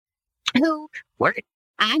 right? Who were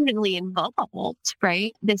actively involved,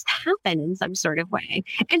 right? This happened in some sort of way.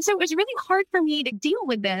 And so it was really hard for me to deal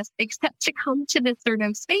with this, except to come to this sort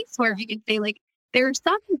of space where I could say, like, there are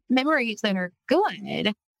some memories that are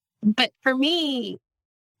good, but for me,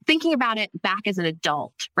 thinking about it back as an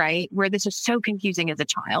adult, right? Where this is so confusing as a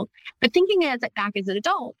child, but thinking as it back as an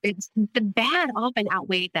adult, it's the bad often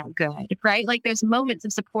outweighed that good, right? Like those moments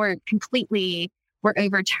of support completely were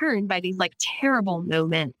overturned by these like terrible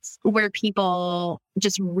moments where people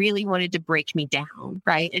just really wanted to break me down,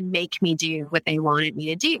 right? And make me do what they wanted me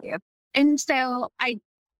to do. And so I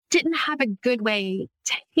didn't have a good way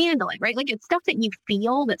to handle it, right? Like it's stuff that you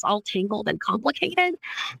feel that's all tangled and complicated.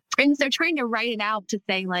 And so trying to write it out to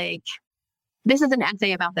say like, this is an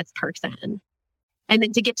essay about this person. And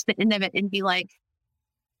then to get to the end of it and be like,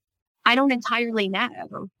 I don't entirely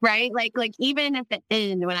know, right? Like even at the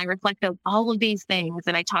end, when I reflect on all of these things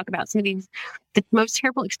and I talk about some of these, the most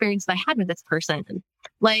terrible experiences I had with this person,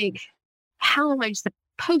 like, how am I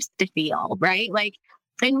supposed to feel, right? Like,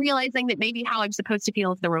 and realizing that maybe how I'm supposed to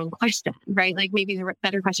feel is the wrong question, right? Like maybe the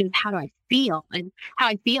better question is, how do I feel? And how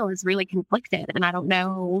I feel is really conflicted. And I don't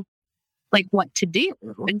know like what to do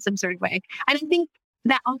in some sort of way. And I think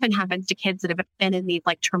that often happens to kids that have been in these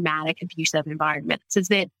like traumatic, abusive environments, is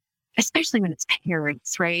that especially when it's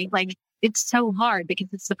parents, right? Like it's so hard because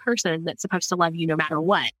it's the person that's supposed to love you no matter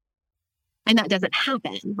what. And that doesn't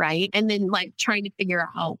happen, right? And then like trying to figure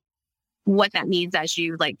out what that means as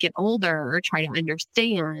you like get older or try to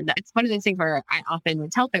understand. It's one of those things where I often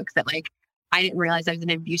would tell folks that like, I didn't realize I was in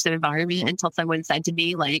an abusive environment until someone said to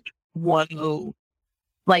me like, whoa.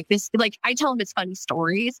 Like this, like I tell them it's funny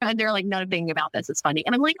stories and they're like, nothing about this is funny.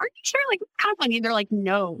 And I'm like, are you sure? Like, it's kind of funny. And they're like,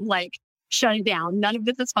 no, like shut it down. None of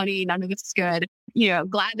this is funny. None of this is good.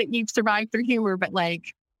 Glad that you've survived through humor, but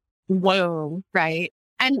like, whoa. Right.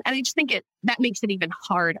 And I just think that makes it even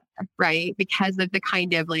harder, right? Because of the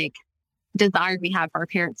kind of like desire we have for our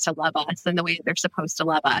parents to love us and the way that they're supposed to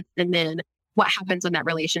love us. And then what happens when that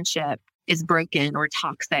relationship is broken or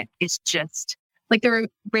toxic is just like the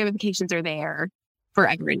ramifications are there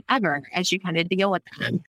forever and ever as you kind of deal with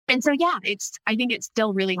them. And so, yeah, I think it's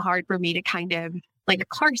still really hard for me to kind of like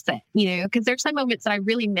parse it, because there's some moments that I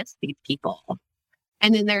really miss these people.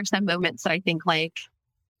 And then there are some moments that I think like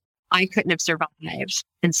I couldn't have survived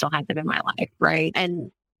and still had them in my life. Right.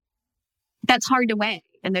 And that's hard to weigh.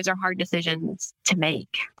 And those are hard decisions to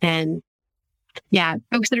make. And yeah,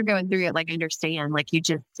 folks that are going through it, like understand, like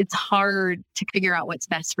it's hard to figure out what's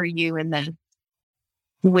best for you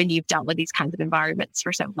when you've dealt with these kinds of environments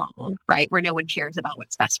for so long, right? Where no one cares about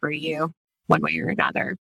what's best for you one way or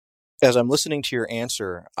another. As I'm listening to your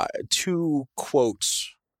answer, two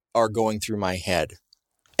quotes are going through my head.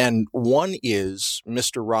 And one is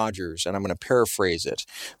Mr. Rogers, and I'm going to paraphrase it.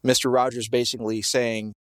 Mr. Rogers basically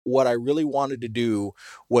saying, what I really wanted to do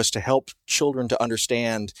was to help children to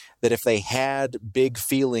understand that if they had big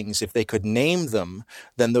feelings, if they could name them,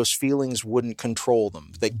 then those feelings wouldn't control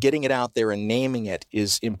them. That getting it out there and naming it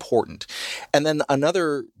is important. And then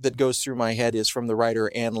another that goes through my head is from the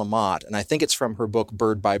writer Anne Lamott, and I think it's from her book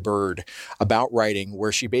Bird by Bird about writing,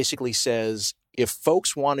 where she basically says, if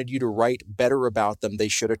folks wanted you to write better about them, they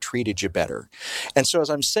should have treated you better. And so as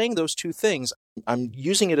I'm saying those two things, I'm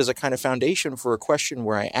using it as a kind of foundation for a question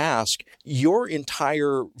where I ask, your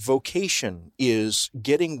entire vocation is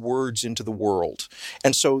getting words into the world.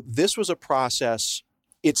 And so this was a process,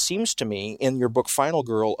 it seems to me, in your book, Final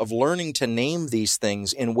Girl, of learning to name these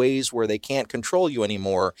things in ways where they can't control you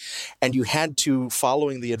anymore. And you had to,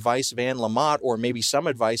 following the advice of Anne Lamott, or maybe some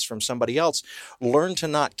advice from somebody else, learn to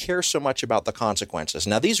not care so much about the consequences.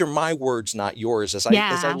 Now, these are my words, not yours. As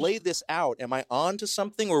I lay this out, am I on to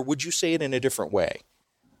something, or would you say it in a different way?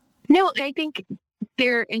 No, I think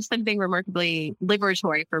there is something remarkably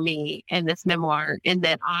liberatory for me in this memoir, in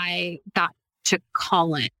that I got to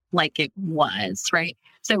call it like it was, right?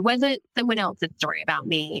 So it wasn't someone else's story about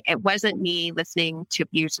me. It wasn't me listening to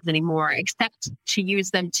abuses anymore, except to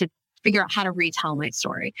use them to figure out how to retell my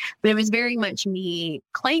story. But it was very much me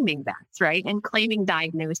claiming that, right? And claiming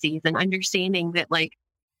diagnoses and understanding that like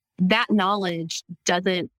that knowledge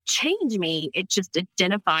doesn't change me. It just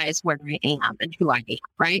identifies where I am and who I am,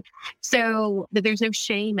 right? So that there's no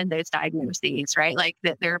shame in those diagnoses, right? Like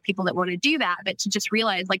that there are people that want to do that, but to just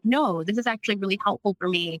realize like, no, this is actually really helpful for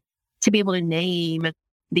me to be able to name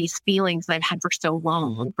these feelings that I've had for so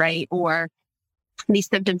long, right? Or these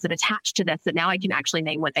symptoms that attach to this, that now I can actually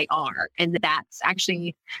name what they are. And that's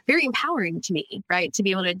actually very empowering to me, right? To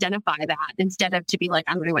be able to identify that instead of to be like,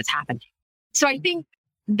 I don't know what's happening. So I think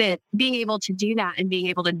that being able to do that and being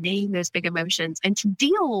able to name those big emotions and to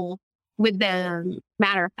deal with them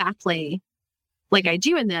matter-of-factly, like I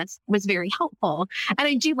do in this, was very helpful. And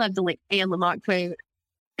I do love the Anne Lamott quote.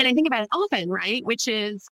 And I think about it often, right? Which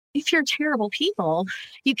is, if you're terrible people,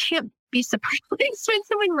 you can't be surprised when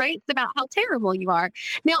someone writes about how terrible you are.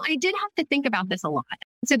 Now, I did have to think about this a lot.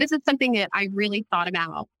 So this is something that I really thought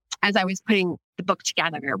about as I was putting the book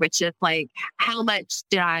together, which is like, how much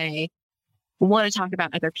did I want to talk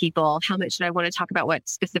about other people? How much did I want to talk about what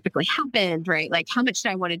specifically happened, right? Like, how much did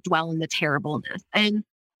I want to dwell in the terribleness? And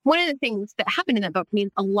one of the things that happened in that book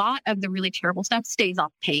means a lot of the really terrible stuff stays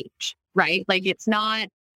off page, right? Like, it's not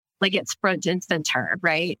like it's front and center,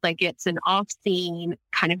 right? Like it's an off-scene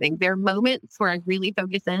kind of thing. There are moments where I really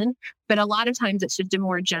focus in, but a lot of times it's just a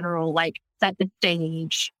more general, like, set the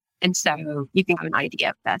stage. And so you can have an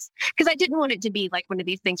idea of this. Because I didn't want it to be like one of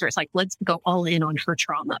these things where it's like, let's go all in on her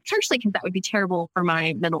trauma. Partially because that would be terrible for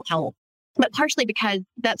my mental health, but partially because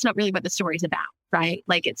that's not really what the story's about, right?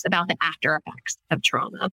 Like it's about the after effects of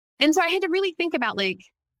trauma. And so I had to really think about like,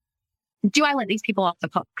 do I let these people off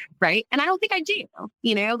the hook, right? And I don't think I do.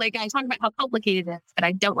 Like I talk about how complicated it is, but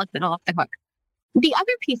I don't let them off the hook. The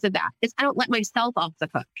other piece of that is I don't let myself off the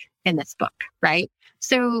hook in this book, right?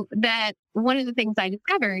 So that one of the things I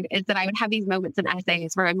discovered is that I would have these moments in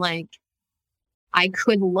essays where I'm like, I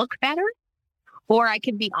could look better or I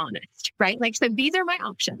could be honest, right? Like, so these are my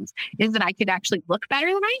options, is that I could actually look better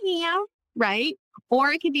than I am, right? Or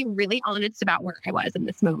I could be really honest about where I was in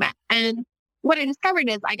this moment. And what I discovered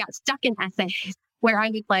is I got stuck in essays where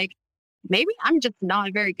I was like, maybe I'm just not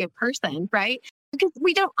a very good person, right? Because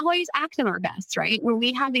we don't always act in our best, right? When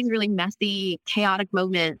we have these really messy, chaotic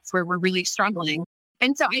moments where we're really struggling,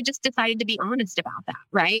 And so I just decided to be honest about that,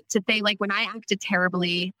 right? To say, like, when I acted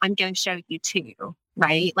terribly, I'm going to show you too,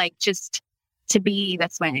 right? Like, just to be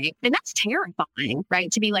this way. And that's terrifying,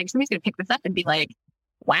 right? To be like, somebody's going to pick this up and be like,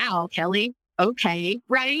 wow, Kelly, okay,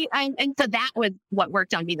 right? And so that was what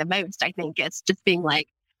worked on me the most, I think, is just being like,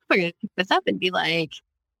 we're going to pick this up and be like,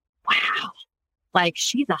 wow, like,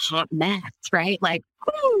 she's a hot mess, right? Like,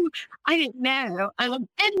 ooh, I didn't know.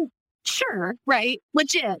 And sure, right,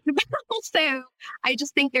 legit. But also, I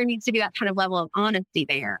just think there needs to be that kind of level of honesty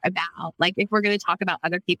there about, like, if we're going to talk about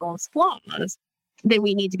other people's flaws, then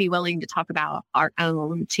we need to be willing to talk about our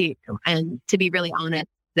own too, and to be really honest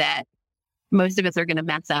that most of us are going to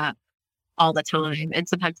mess up all the time. And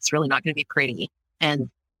sometimes it's really not going to be pretty.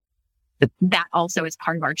 And that also is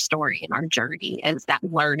part of our story and our journey, is that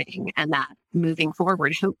learning and that moving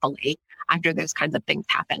forward, hopefully, after those kinds of things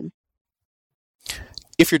happen.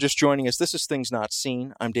 If you're just joining us, this is Things Not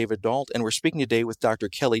Seen. I'm David Dault, and we're speaking today with Dr.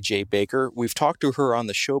 Kelly J. Baker. We've talked to her on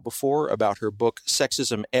the show before about her book,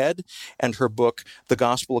 Sexism Ed, and her book, The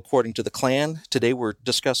Gospel According to the Klan. Today we're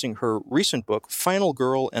discussing her recent book, Final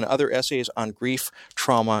Girl, and other essays on grief,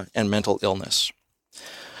 trauma, and mental illness.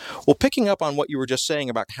 Well, picking up on what you were just saying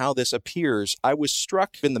about how this appears, I was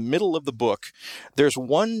struck in the middle of the book. There's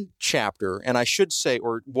one chapter, and I should say,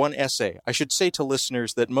 or one essay. I should say to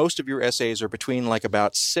listeners that most of your essays are between like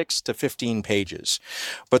about 6 to 15 pages.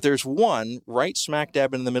 But there's one right smack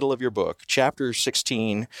dab in the middle of your book, chapter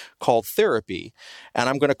 16, called Therapy. And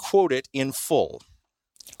I'm going to quote it in full.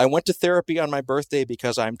 I went to therapy on my birthday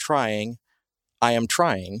because I am trying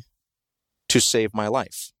to save my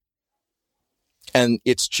life. And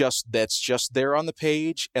that's just there on the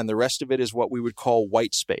page, and the rest of it is what we would call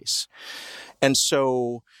white space. And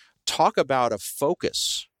so talk about a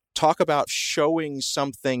focus, talk about showing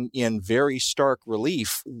something in very stark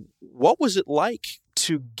relief. What was it like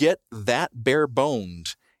to get that bare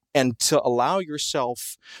boned and to allow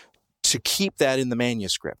yourself to keep that in the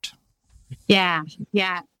manuscript? Yeah.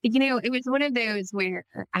 It was one of those where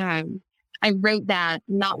I wrote that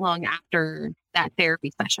not long after that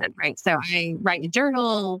therapy session, right? So I write a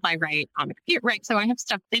journal, I write on the computer, right? So I have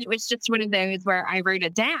stuff, and it was just one of those where I wrote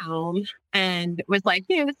it down and was like,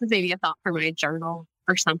 this is maybe a thought for my journal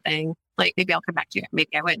or something. Like, maybe I'll come back to it,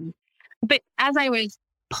 maybe I wouldn't. But as I was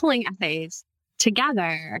pulling essays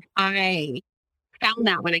together, I found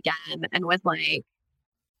that one again and was like,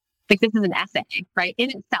 this is an essay, right?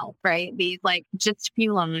 In itself, right? These like just a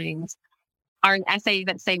few lines are an essay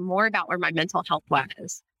that say more about where my mental health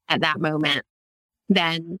was at that moment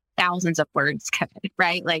than thousands of words could,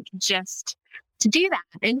 right? Like, just to do that.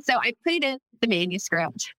 And so I put it in the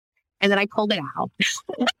manuscript, and then I pulled it out. I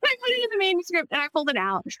put it in the manuscript and I pulled it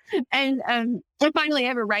out. And I finally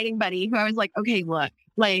have a writing buddy who I was like, okay, look,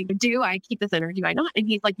 like, do I keep this in or do I not? And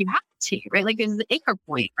he's like, you have to, right? Like, there's an anchor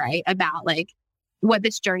point, right? About like what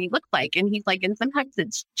this journey looks like. And he's like, and sometimes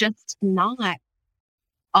it's just not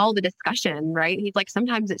all the discussion, right? He's like,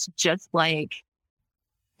 sometimes it's just like,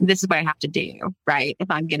 this is what I have to do, right? If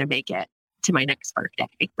I'm going to make it to my next birthday,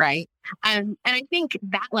 right? And I think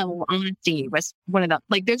that level of honesty was one of the,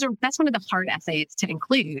 like, that's one of the hard essays to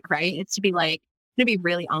include, right? It's to be like, to be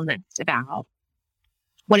really honest about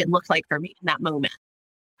what it looked like for me in that moment.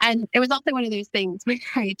 And it was also one of those things where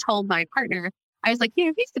I told my partner, I was like,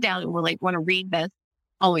 if you sit down and will like want to read this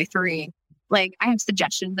all the way through, like, I have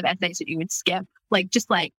suggestions of essays that you would skip, like, just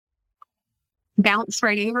like bounce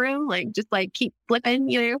right over him, like, just like keep flipping,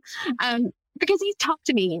 because he's talked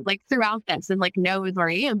to me like throughout this and like knows where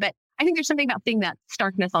I am. But I think there's something about seeing that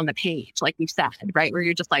starkness on the page, like you said, right? Where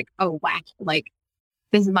you're just like, oh, wow, like,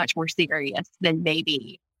 this is much more serious than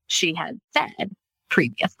maybe she had said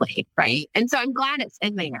previously, right? And so I'm glad it's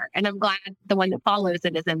in there, and I'm glad the one that follows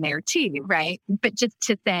it is in there too, right? But just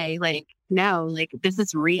to say, like, no, like, this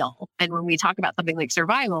is real. And when we talk about something like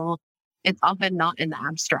survival, it's often not in the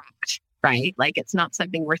abstract, right? Like, it's not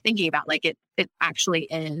something we're thinking about. Like, it actually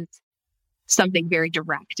is something very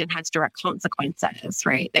direct and has direct consequences,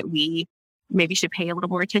 right? That we maybe should pay a little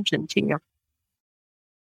more attention to.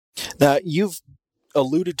 Now, you've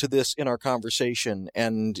alluded to this in our conversation,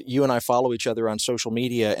 and you and I follow each other on social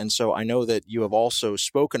media. And so I know that you have also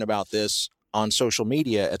spoken about this on social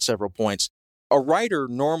media at several points. A writer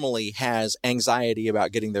normally has anxiety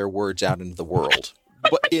about getting their words out into the world.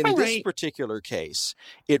 But in this particular case,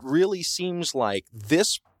 it really seems like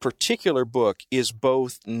this particular book is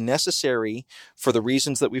both necessary for the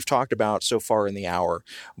reasons that we've talked about so far in the hour,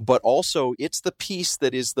 but also it's the piece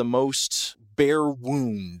that is the most bare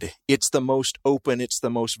wound. It's the most open. It's the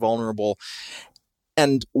most vulnerable.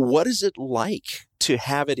 And what is it like to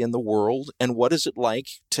have it in the world? And what is it like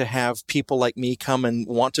to have people like me come and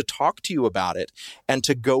want to talk to you about it and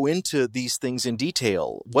to go into these things in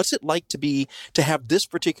detail? What's it like to have this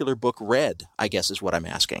particular book read, I guess is what I'm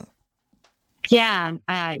asking. Yeah.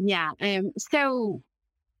 So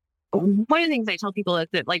one of the things I tell people is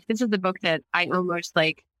that like, this is the book that I almost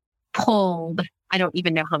like pulled, I don't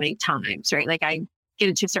even know how many times, right? Like I get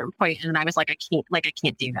it to a certain point and I was like, I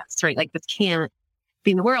can't do this, right? Like this can't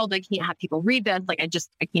be in the world. I can't have people read this. Like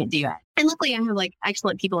I can't do it. And luckily I have like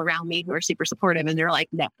excellent people around me who are super supportive and they're like,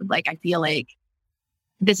 no, like I feel like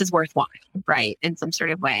this is worthwhile, right? In some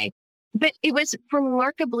sort of way. But it was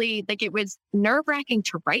remarkably, like it was nerve-wracking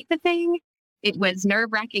to write the thing. It was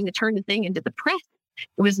nerve-wracking to turn the thing into the press.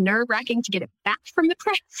 It was nerve-wracking to get it back from the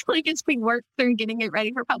press, like as we worked through getting it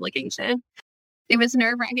ready for publication. It was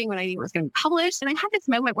nerve-wracking when I knew it was going to be published. And I had this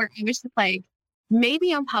moment where I was just like,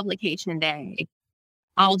 maybe on publication day,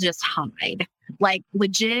 I'll just hide. Like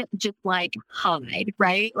legit, just like hide,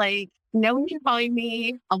 right? Like no one can find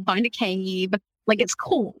me. I'll find a cave. Like it's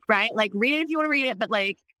cool, right? Like read it if you want to read it, but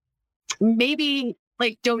like maybe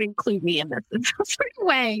like don't include me in this in some sort of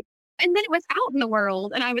way. And then it was out in the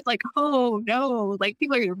world and I was like, oh no, like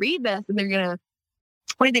people are going to read this and they're going to,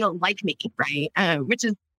 what if they don't like me, right? Which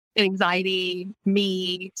is an anxiety,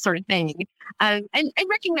 me sort of thing. And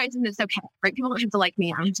recognizing that it's okay, right? People don't have to like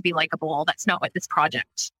me. I don't have to be likable. That's not what this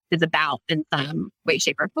project is about in some way,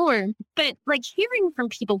 shape, or form. But like hearing from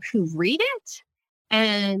people who read it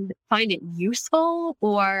and find it useful,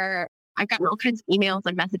 or I've gotten all kinds of emails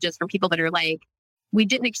and messages from people that are like, we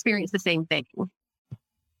didn't experience the same thing,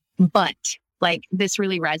 but like this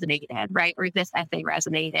really resonated, right? Or this essay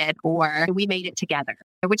resonated, or we made it together,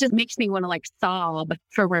 which just makes me want to like sob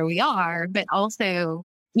for where we are, but also,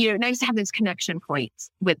 you know, nice to have those connection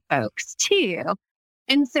points with folks too.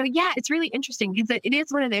 And so, yeah, it's really interesting because it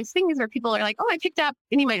is one of those things where people are like, oh, I picked up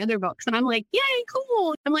any of my other books. And I'm like, yay,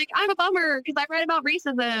 cool. I'm like, I'm a bummer because I read about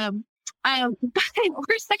racism or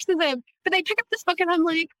sexism, but they pick up this book and I'm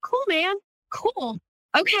like, cool, man, cool.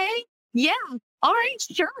 Okay. Yeah. All right,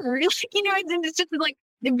 sure. Like, you know, it's just like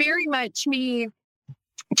very much me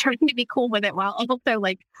trying to be cool with it while also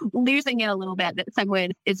like losing it a little bit that someone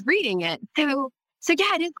is reading it. So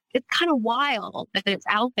yeah, it's kind of wild that it's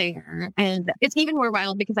out there. And it's even more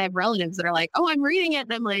wild because I have relatives that are like, oh, I'm reading it.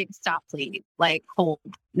 And I'm like, stop, please. Like, hold,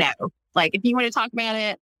 no. Like, if you want to talk about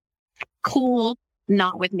it, cool,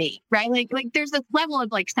 not with me, right? Like there's this level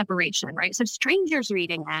of like separation, right? So strangers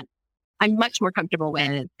reading that, I'm much more comfortable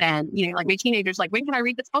with than, you know, like my teenagers, like, when can I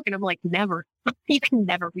read this book? And I'm like, never. You can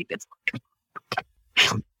never read this book.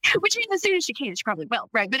 Which means as soon as she can, she probably will,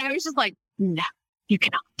 right? But I was just like, no, you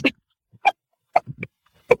cannot.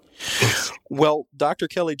 Well, Dr.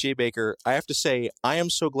 Kelly J. Baker, I have to say, I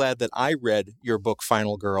am so glad that I read your book,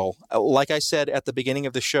 Final Girl. Like I said at the beginning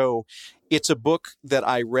of the show, it's a book that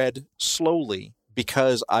I read slowly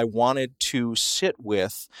because I wanted to sit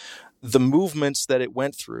with the movements that it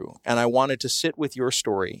went through, and I wanted to sit with your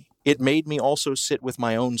story. It made me also sit with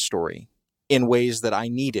my own story in ways that I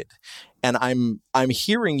needed. And I'm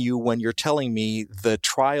hearing you when you're telling me the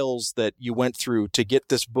trials that you went through to get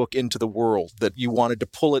this book into the world, that you wanted to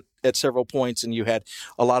pull it at several points and you had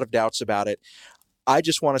a lot of doubts about it. I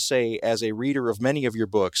just want to say, as a reader of many of your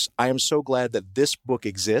books, I am so glad that this book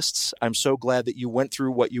exists. I'm so glad that you went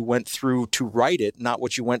through what you went through to write it, not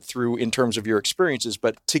what you went through in terms of your experiences,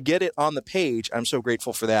 but to get it on the page. I'm so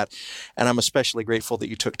grateful for that. And I'm especially grateful that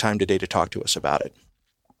you took time today to talk to us about it.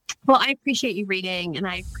 Well, I appreciate you reading and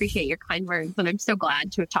I appreciate your kind words. And I'm so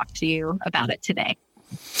glad to have talked to you about it today.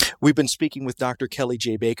 We've been speaking with Dr. Kelly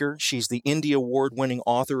J. Baker. She's the Indie Award-winning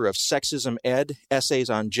author of Sexism Ed, Essays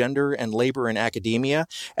on Gender and Labor in Academia,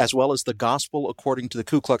 as well as The Gospel According to the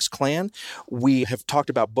Ku Klux Klan. We have talked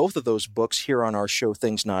about both of those books here on our show,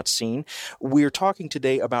 Things Not Seen. We're talking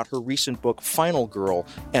today about her recent book, Final Girl,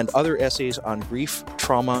 and other essays on grief,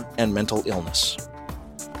 trauma, and mental illness.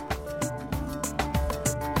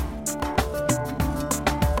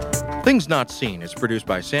 Things Not Seen is produced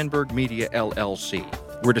by Sandberg Media, LLC.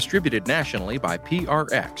 We're distributed nationally by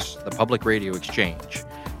PRX, the Public Radio Exchange.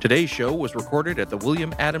 Today's show was recorded at the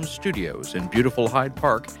William Adams Studios in beautiful Hyde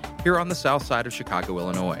Park here on the south side of Chicago,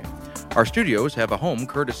 Illinois. Our studios have a home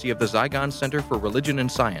courtesy of the Zygon Center for Religion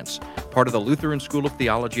and Science, part of the Lutheran School of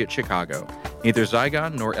Theology at Chicago. Neither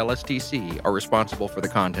Zygon nor LSTC are responsible for the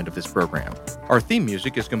content of this program. Our theme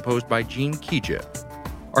music is composed by Gene Kija.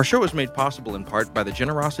 Our show is made possible in part by the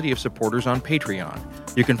generosity of supporters on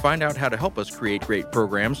Patreon. You can find out how to help us create great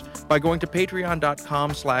programs by going to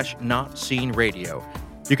patreon.com/notseenradio.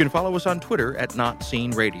 You can follow us on Twitter at Not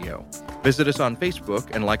Seen Radio. Visit us on Facebook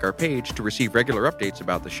and like our page to receive regular updates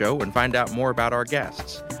about the show and find out more about our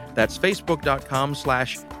guests. That's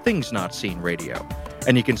facebook.com/Things Not Seen Radio.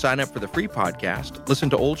 And you can sign up for the free podcast, listen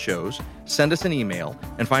to old shows, send us an email,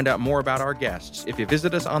 and find out more about our guests if you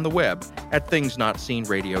visit us on the web at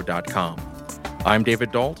thingsnotseenradio.com. I'm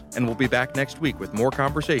David Dalt, and we'll be back next week with more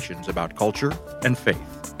conversations about culture and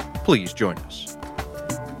faith. Please join us.